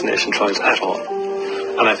vaccination trials at all.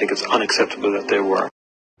 And I think it's unacceptable that they were.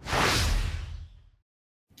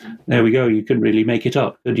 There we go. You couldn't really make it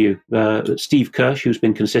up, could you? Steve Kirsch, who's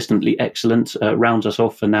been consistently excellent, rounds us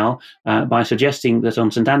off for now by suggesting that on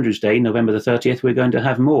St. Andrew's Day, November the 30th, we're going to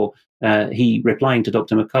have more. He replying to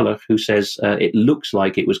Dr. McCulloch, who says it looks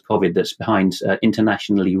like it was COVID that's behind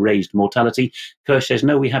internationally raised mortality. Kirsch says,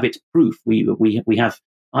 no, we have its proof. We have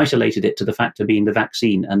isolated it to the fact of being the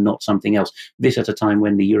vaccine and not something else. This at a time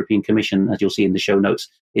when the European Commission, as you'll see in the show notes,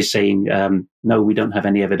 is saying, no, we don't have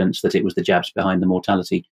any evidence that it was the jabs behind the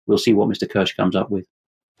mortality. We'll see what Mr. Kirsch comes up with.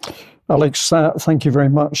 Alex, thank you very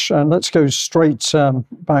much. And let's go straight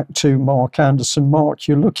back to Mark Anderson. Mark,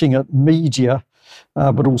 you're looking at media,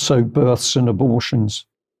 but also births and abortions.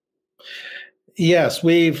 Yes,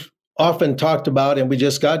 we've often talked about, and we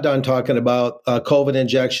just got done talking about COVID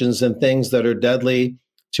injections and things that are deadly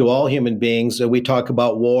to all human beings. We talk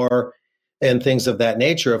about war and things of that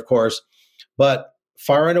nature, of course, but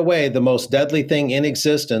far and away, the most deadly thing in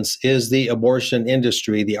existence is the abortion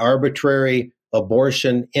industry, the arbitrary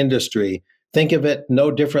abortion industry. Think of it no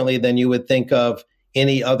differently than you would think of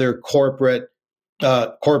any other corporate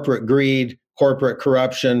greed, corporate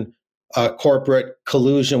corruption, corporate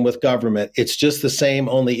collusion with government. It's just the same,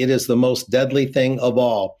 only it is the most deadly thing of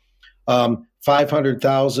all.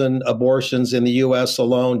 500,000 abortions in the U.S.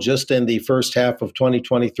 alone just in the first half of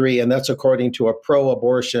 2023, and that's according to a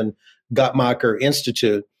pro-abortion Guttmacher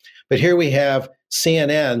Institute. But here we have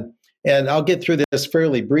CNN, and I'll get through this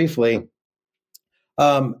fairly briefly.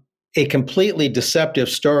 A completely deceptive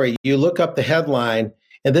story. You look up the headline,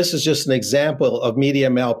 and this is just an example of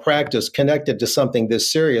media malpractice connected to something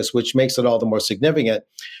this serious, which makes it all the more significant.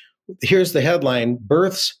 Here's the headline: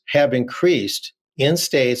 births have increased in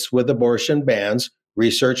states with abortion bans,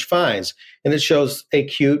 research finds. And it shows a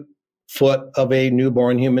cute foot of a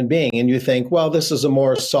newborn human being. And you think, well, this is a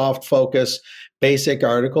more soft focus, basic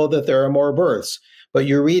article, that there are more births. But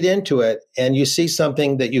you read into it and you see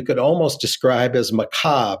something that you could almost describe as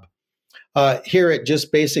macabre. Here it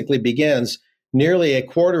just basically begins. Nearly a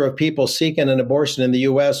quarter of people seeking an abortion in the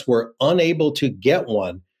U.S. were unable to get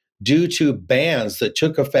one due to bans that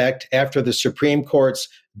took effect after the Supreme Court's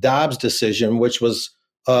Dobbs decision, which was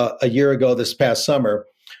a year ago this past summer.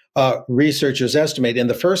 Researchers estimate in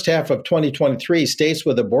the first half of 2023, states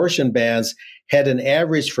with abortion bans had an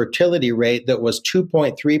average fertility rate that was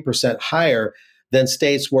 2.3% higher than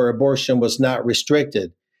states where abortion was not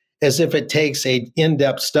restricted. As if it takes an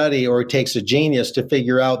in-depth study or it takes a genius to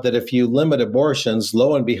figure out that if you limit abortions,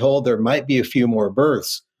 lo and behold, there might be a few more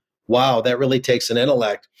births. Wow, that really takes an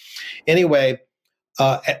intellect. Anyway,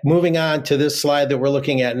 moving on to this slide that we're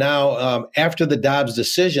looking at now, after the Dobbs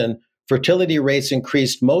decision, fertility rates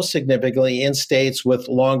increased most significantly in states with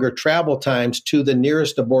longer travel times to the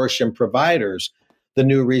nearest abortion providers, the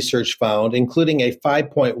new research found, including a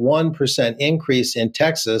 5.1% increase in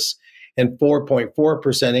Texas and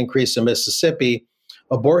 4.4% increase in Mississippi.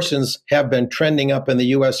 Abortions have been trending up in the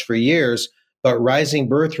U.S. for years, but rising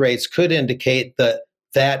birth rates could indicate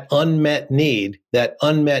that unmet need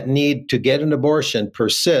to get an abortion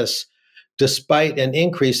persists despite an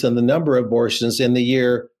increase in the number of abortions in the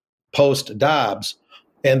year post-Dobbs.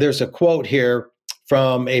 And there's a quote here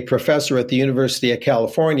from a professor at the University of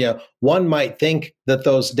California. One might think that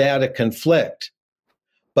those data conflict,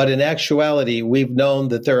 but in actuality, we've known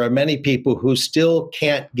that there are many people who still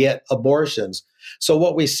can't get abortions. So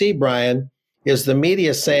what we see, Brian, is the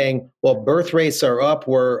media saying, well, birth rates are up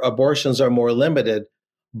where abortions are more limited.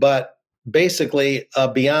 But basically,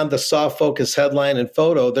 beyond the soft focus headline and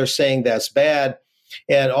photo, they're saying that's bad.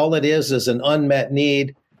 And all it is an unmet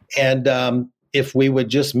need. And if we would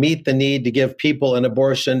just meet the need to give people an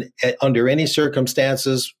abortion under any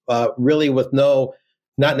circumstances, really with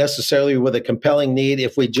not necessarily with a compelling need,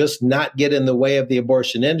 if we just not get in the way of the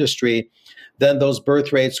abortion industry, then those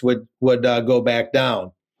birth rates would go back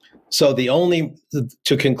down. So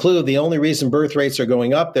to conclude, the only reason birth rates are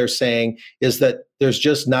going up, they're saying, is that there's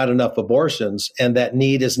just not enough abortions and that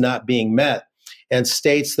need is not being met. And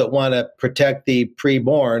states that want to protect the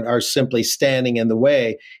preborn are simply standing in the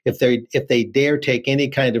way if they dare take any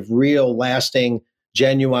kind of real, lasting,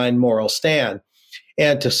 genuine moral stand.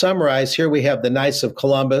 And to summarize, here we have the Knights of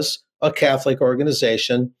Columbus, a Catholic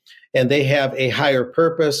organization, and they have a higher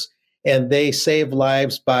purpose, and they save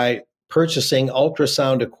lives by purchasing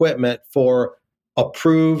ultrasound equipment for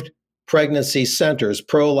approved pregnancy centers,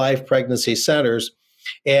 pro-life pregnancy centers.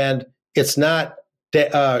 And it's not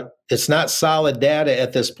solid data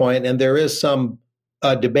at this point, and there is some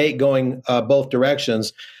debate going both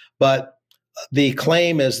directions. But the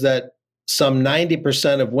claim is that some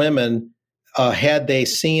 90% of women, had they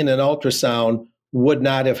seen an ultrasound, would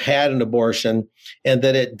not have had an abortion, and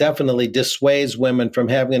that it definitely dissuades women from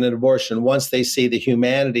having an abortion once they see the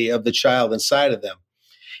humanity of the child inside of them.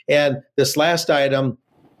 And this last item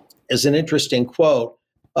is an interesting quote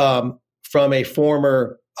from a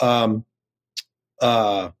former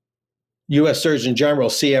U.S. Surgeon General,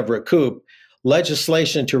 C. Everett Koop.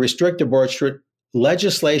 Legislation to restrict abortion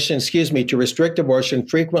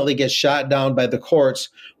frequently gets shot down by the courts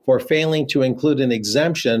for failing to include an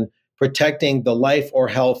exemption protecting the life or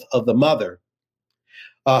health of the mother.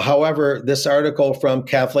 However, this article from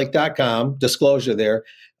Catholic.com, disclosure there,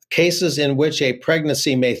 cases in which a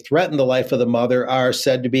pregnancy may threaten the life of the mother are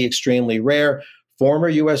said to be extremely rare. Former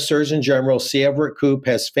U.S. Surgeon General C. Everett Koop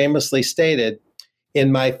has famously stated,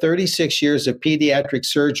 "In my 36 years of pediatric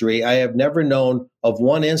surgery, I have never known of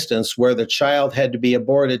one instance where the child had to be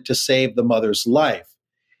aborted to save the mother's life.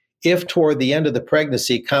 If toward the end of the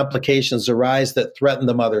pregnancy complications arise that threaten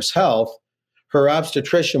the mother's health, her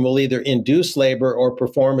obstetrician will either induce labor or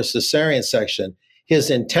perform a cesarean section.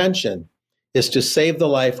 His intention is to save the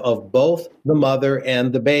life of both the mother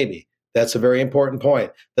and the baby." That's a very important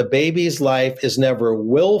point. The baby's life is never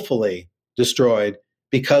willfully destroyed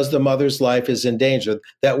because the mother's life is in danger.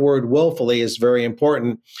 That word willfully is very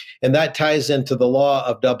important. And that ties into the law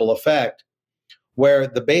of double effect, where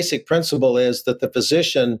the basic principle is that the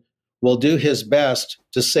physician will do his best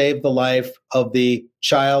to save the life of the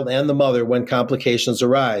child and the mother when complications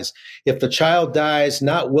arise. If the child dies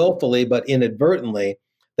not willfully but inadvertently,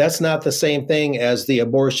 that's not the same thing as the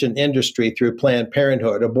abortion industry through Planned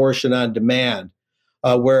Parenthood, abortion on demand,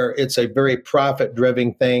 where it's a very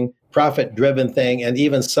profit-driven thing, and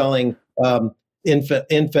even selling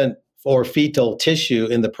infant or fetal tissue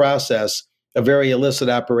in the process, a very illicit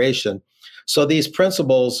operation. So these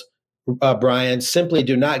principles, Brian, simply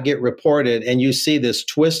do not get reported, and you see this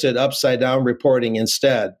twisted upside-down reporting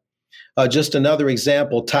instead. Just another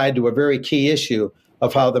example tied to a very key issue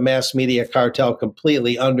of how the mass media cartel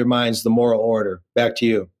completely undermines the moral order. Back to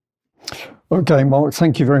you. OK, Mark,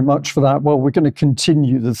 thank you very much for that. Well, we're going to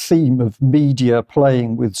continue the theme of media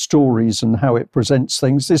playing with stories and how it presents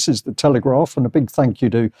things. This is The Telegraph, and a big thank you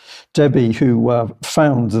to Debbie, who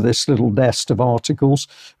found this little nest of articles.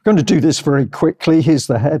 We're going to do this very quickly. Here's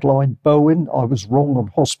the headline: Bowen, I was wrong on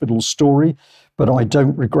hospital story, but I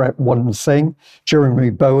don't regret one thing. Jeremy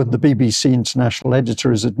Bowen, the BBC international editor,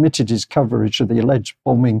 has admitted his coverage of the alleged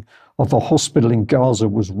bombing of a hospital in Gaza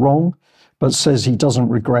was wrong, but says he doesn't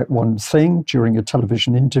regret one thing. During a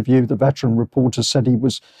television interview, the veteran reporter said he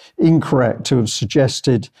was incorrect to have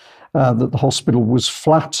suggested that the hospital was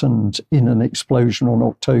flattened in an explosion on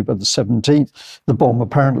October the 17th. The bomb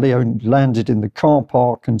apparently only landed in the car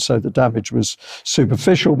park, and so the damage was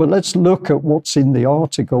superficial. But let's look at what's in the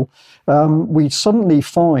article. We suddenly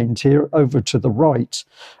find here, over to the right,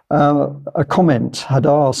 a comment.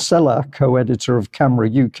 Hadar Seller, co-editor of Camera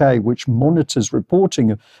UK, which monitors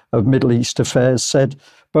reporting of Middle East affairs, said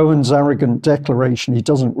Bowen's arrogant declaration he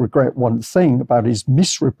doesn't regret one thing about his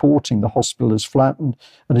misreporting the hospital as flattened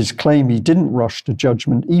and his claim he didn't rush to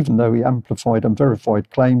judgment even though he amplified unverified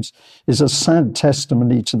claims is a sad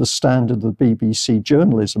testimony to the standard of the BBC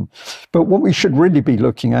journalism. But what we should really be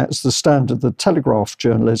looking at is the standard of the Telegraph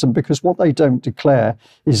journalism, because what they don't declare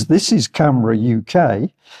is this is Camera UK,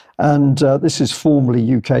 and this is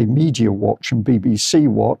formerly UK Media Watch and BBC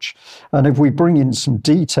Watch. And if we bring in some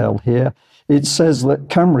detail here, it says that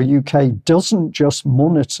Camera UK doesn't just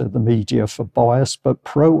monitor the media for bias, but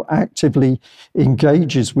proactively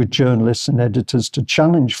engages with journalists and editors to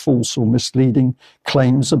challenge false or misleading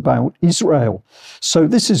claims about Israel. So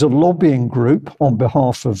this is a lobbying group on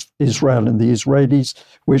behalf of Israel and the Israelis,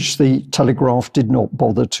 which the Telegraph did not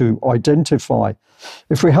bother to identify.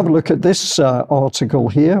 If we have a look at this article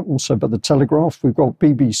here, also by the Telegraph, we've got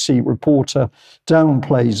BBC reporter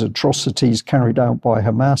downplays atrocities carried out by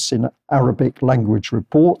Hamas in Arabic language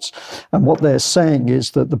reports. And what they're saying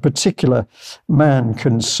is that the particular man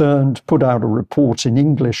concerned put out a report in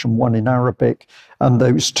English and one in Arabic, and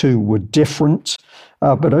those two were different.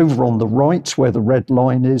 But over on the right, where the red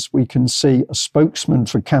line is, we can see a spokesman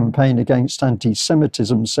for Campaign Against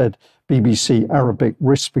Anti-Semitism said BBC Arabic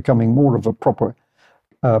risks becoming more of a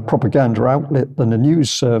propaganda outlet than a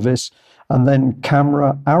news service. And then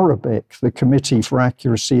Camera Arabic, the Committee for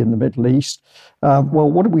Accuracy in the Middle East. Well,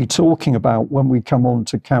 what are we talking about when we come on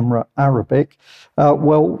to Camera Arabic?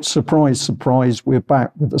 Well, surprise, surprise, we're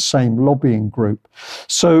back with the same lobbying group.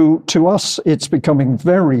 So to us, it's becoming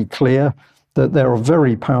very clear that there are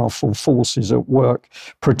very powerful forces at work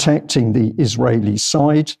protecting the Israeli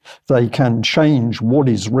side. They can change what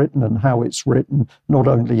is written and how it's written, not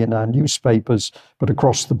only in our newspapers, but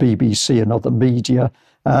across the BBC and other media.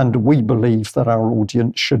 And we believe that our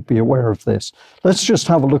audience should be aware of this. Let's just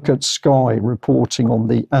have a look at Sky reporting on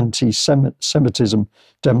the anti-Semitism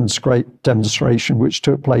demonstration which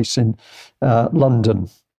took place in London.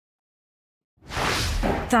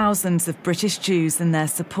 Thousands of British Jews and their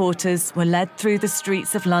supporters were led through the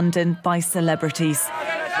streets of London by celebrities,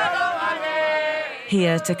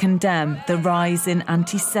 here to condemn the rise in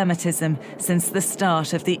anti-Semitism since the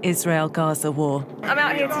start of the Israel-Gaza war. I'm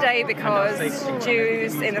out here today because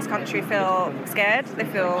Jews in this country feel scared. They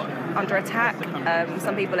feel under attack.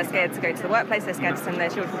 Some people are scared to go to the workplace. They're scared to send their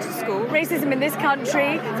children to school. Racism in this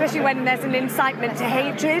country, especially when there's an incitement to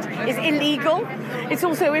hatred, is illegal. It's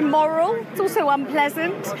also immoral. It's also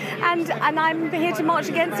unpleasant. And I'm here to march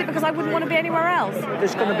against it because I wouldn't want to be anywhere else.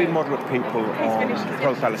 There's going to be moderate people on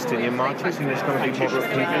pro-Palestinian marches, and there's going to be moderate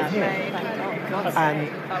people here. And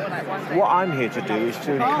what I'm here to do is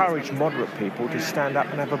to encourage moderate people to stand up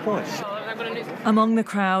and have a voice. Among the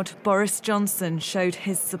crowd, Boris Johnson showed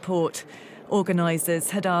his support.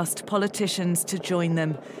 Organisers had asked politicians to join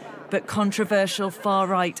them, but controversial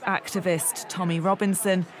far-right activist Tommy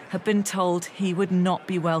Robinson had been told he would not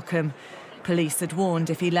be welcome. Police had warned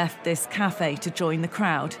if he left this cafe to join the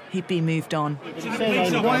crowd, he'd be moved on.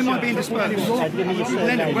 Why am I being dispersed?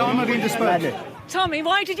 Leonard, why am I being dispersed? Tommy,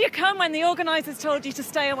 why did you come when the organisers told you to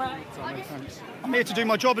stay away? I'm here to do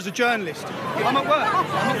my job as a journalist. I'm at work.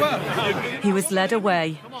 I'm at work. He was led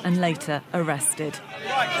away and later arrested.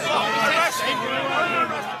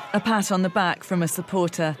 A pat on the back from a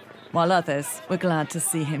supporter, while others were glad to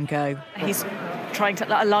see him go. He's trying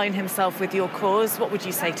to align himself with your cause. What would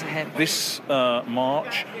you say to him? This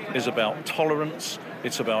march is about tolerance,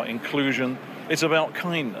 it's about inclusion, it's about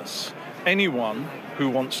kindness. Anyone who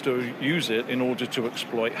wants to use it in order to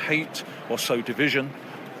exploit hate or sow division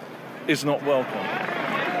is not welcome.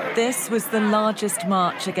 This was the largest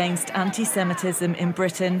march against anti-Semitism in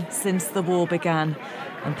Britain since the war began,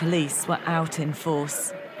 and police were out in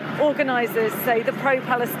force. Organisers say the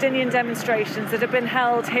pro-Palestinian demonstrations that have been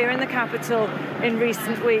held here in the capital in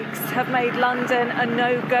recent weeks have made London a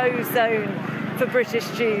no-go zone for British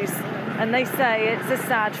Jews. And they say it's a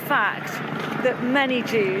sad fact that many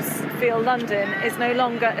Jews feel London is no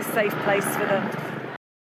longer a safe place for them.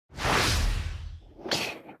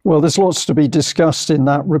 Well, there's lots to be discussed in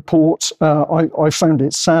that report. I found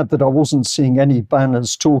it sad that I wasn't seeing any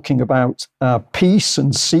banners talking about peace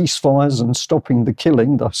and ceasefires and stopping the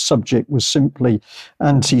killing. The subject was simply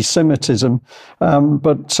anti-Semitism.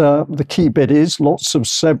 But the key bit is lots of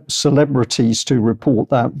celebrities to report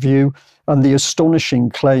that view, and the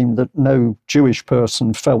astonishing claim that no Jewish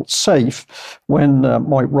person felt safe when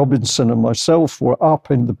Mike Robinson and myself were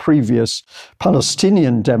up in the previous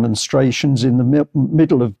Palestinian demonstrations in the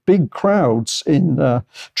middle of big crowds in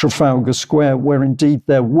Trafalgar Square, where indeed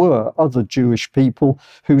there were other Jewish people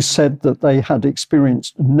who said that they had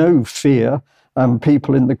experienced no fear and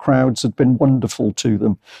people in the crowds had been wonderful to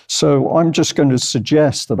them. So I'm just going to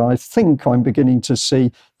suggest that I think I'm beginning to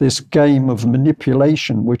see this game of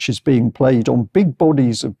manipulation which is being played on big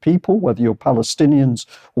bodies of people, whether you're Palestinians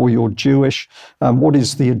or you're Jewish. What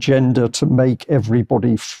is the agenda to make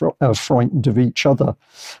everybody frightened of each other?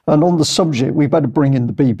 And on the subject, we better bring in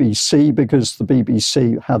the BBC, because the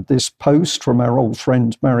BBC had this post from our old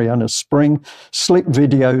friend Mariana Spring, slick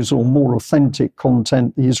videos or more authentic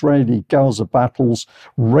content, the Israeli-Gaza battles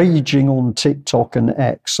raging on TikTok and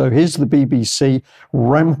X. So here's the BBC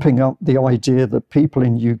ramping up the idea that people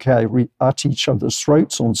in UK are at each other's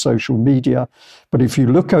throats on social media. But if you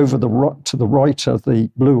look over to the right of the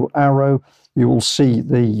blue arrow, you will see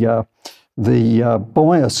the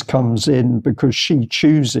bias comes in because she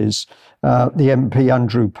chooses the MP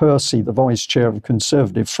Andrew Percy, the vice chair of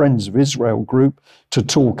Conservative Friends of Israel group, to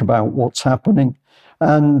talk about what's happening.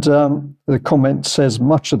 And the comment says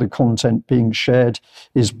much of the content being shared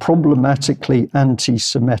is problematically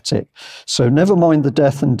anti-Semitic. So never mind the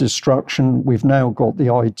death and destruction, we've now got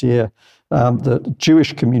the idea that the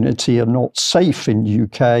Jewish community are not safe in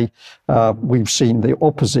UK. We've seen the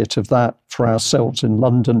opposite of that for ourselves in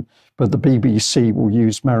London, but the BBC will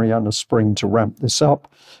use Mariana Spring to ramp this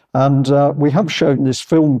up. And we have shown this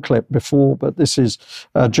film clip before, but this is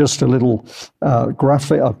just a little a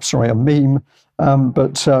meme.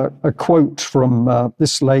 But a quote from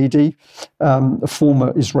this lady, a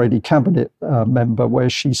former Israeli cabinet member, where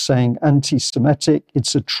she's saying, anti-Semitic,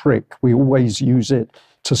 it's a trick. We always use it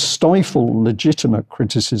to stifle legitimate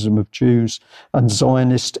criticism of Jews and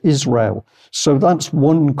Zionist Israel. So that's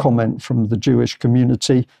one comment from the Jewish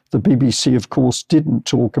community. The BBC, of course, didn't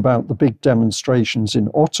talk about the big demonstrations in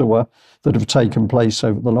Ottawa that have taken place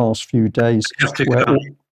over the last few days,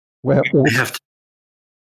 where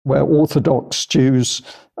Orthodox Jews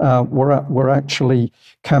were actually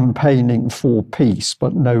campaigning for peace,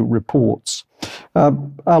 but no reports.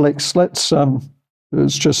 Alex, let's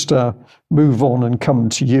just move on and come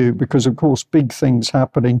to you, because, of course, big things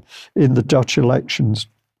happening in the Dutch elections.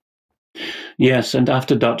 Yes, and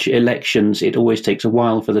after Dutch elections, it always takes a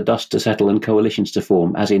while for the dust to settle and coalitions to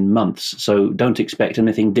form, as in months. So don't expect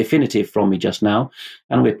anything definitive from me just now.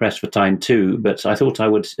 And we're pressed for time too. But I thought I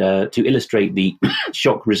would, to illustrate the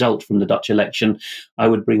shock result from the Dutch election, I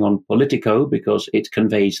would bring on Politico, because it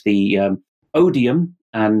conveys the odium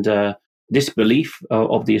and disbelief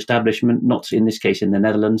of the establishment, not in this case in the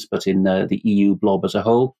Netherlands, but in the EU blob as a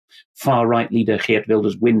whole. Far-right leader Geert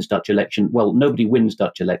Wilders wins Dutch election. Well, nobody wins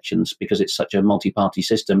Dutch elections because it's such a multi-party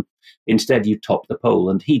system. Instead, you top the poll,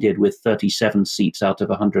 and he did with 37 seats out of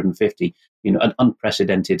 150, an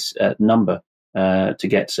unprecedented number to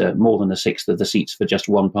get more than a sixth of the seats for just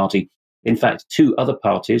one party. In fact, two other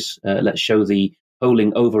parties, let's show the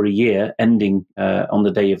polling over a year, ending on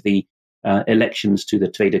the day of the elections to the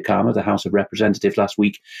Tweede Kamer, the House of Representatives last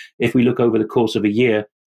week. If we look over the course of a year,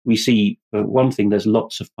 we see, for one thing, there's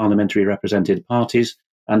lots of parliamentary represented parties.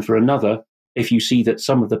 And for another, if you see that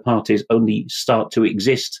some of the parties only start to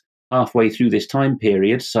exist halfway through this time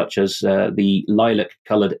period, such as the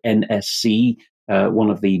lilac-coloured NSC, one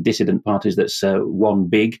of the dissident parties that's won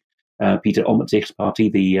big, Peter Omtzigt's party,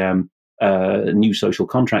 the New Social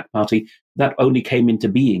Contract Party, that only came into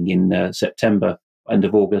being in September, end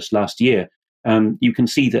of August last year. You can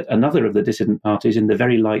see that another of the dissident parties in the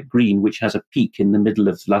very light green, which has a peak in the middle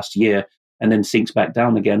of last year and then sinks back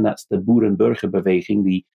down again, that's the Boerenburgerbeweging,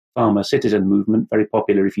 the farmer citizen movement, very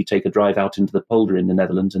popular if you take a drive out into the polder in the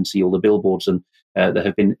Netherlands and see all the billboards and that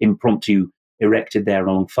have been impromptu erected there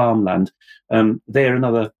along farmland. They're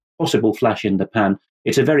another possible flash in the pan.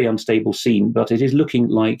 It's a very unstable scene, but it is looking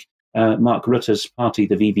like Mark Rutte's party,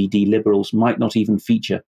 the VVD Liberals, might not even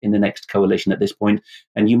feature in the next coalition at this point,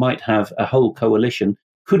 and you might have a whole coalition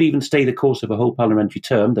could even stay the course of a whole parliamentary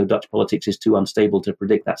term, though Dutch politics is too unstable to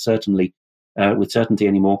predict that certainly with certainty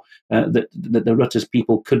anymore, that the Rutte's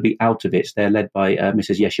people could be out of it. They're led by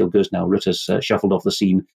Mrs. Yeşil Göz now. Rutte's shuffled off the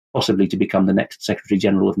scene, possibly to become the next Secretary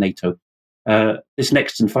General of NATO. This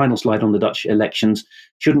next and final slide on the Dutch elections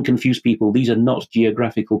shouldn't confuse people. These are not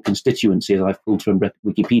geographical constituencies I've pulled from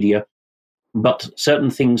Wikipedia, but certain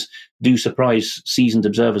things do surprise seasoned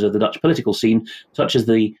observers of the Dutch political scene, such as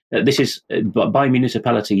this is by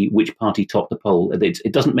municipality which party topped the poll.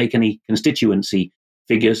 It doesn't make any constituency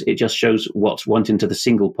figures. It just shows what went into the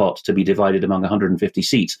single pot to be divided among 150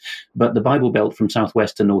 seats. But the Bible Belt from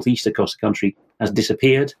southwest to northeast across the country has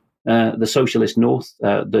disappeared. The socialist north,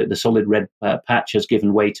 the solid red patch has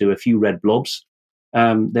given way to a few red blobs.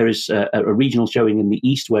 There is a regional showing in the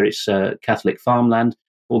east where it's Catholic farmland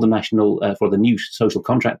for the new social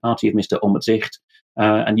contract party of Mr. Omtzigt.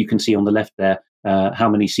 And you can see on the left there how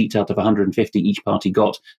many seats out of 150 each party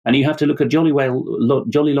got. And you have to look a jolly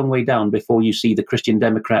long way down before you see the Christian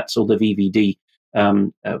Democrats or the VVD,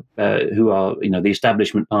 who are the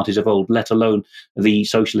establishment parties of old, let alone the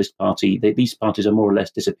Socialist Party. These parties are more or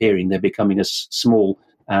less disappearing. They're becoming as small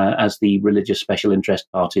as the religious special interest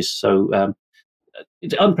parties. So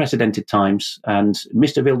it's unprecedented times, and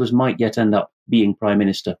Mr. Wilders might yet end up being Prime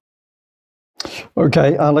Minister.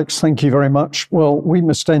 Okay, Alex, thank you very much. Well, we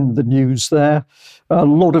must end the news there. A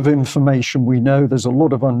lot of information we know. There's a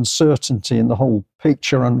lot of uncertainty in the whole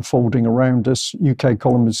picture unfolding around us. UK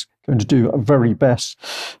Column is going to do our very best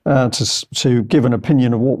to give an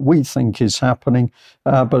opinion of what we think is happening.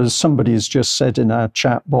 But as somebody has just said in our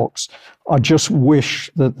chat box, I just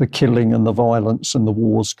wish that the killing and the violence and the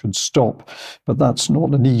wars could stop. But that's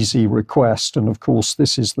not an easy request. And of course,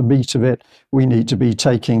 this is the meat of it. We need to be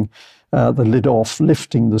taking the lid off,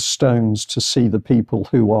 lifting the stones to see the people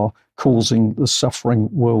who are causing the suffering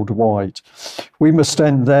worldwide. We must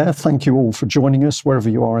end there. Thank you all for joining us wherever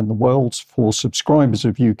you are in the world. For subscribers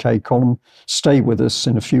of UK Column, stay with us.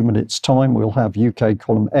 In a few minutes' time, we'll have UK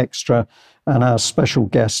Column Extra. And our special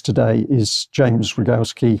guest today is James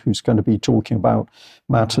Roguski, who's going to be talking about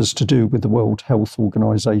matters to do with the World Health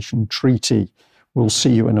Organization Treaty. We'll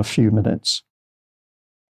see you in a few minutes.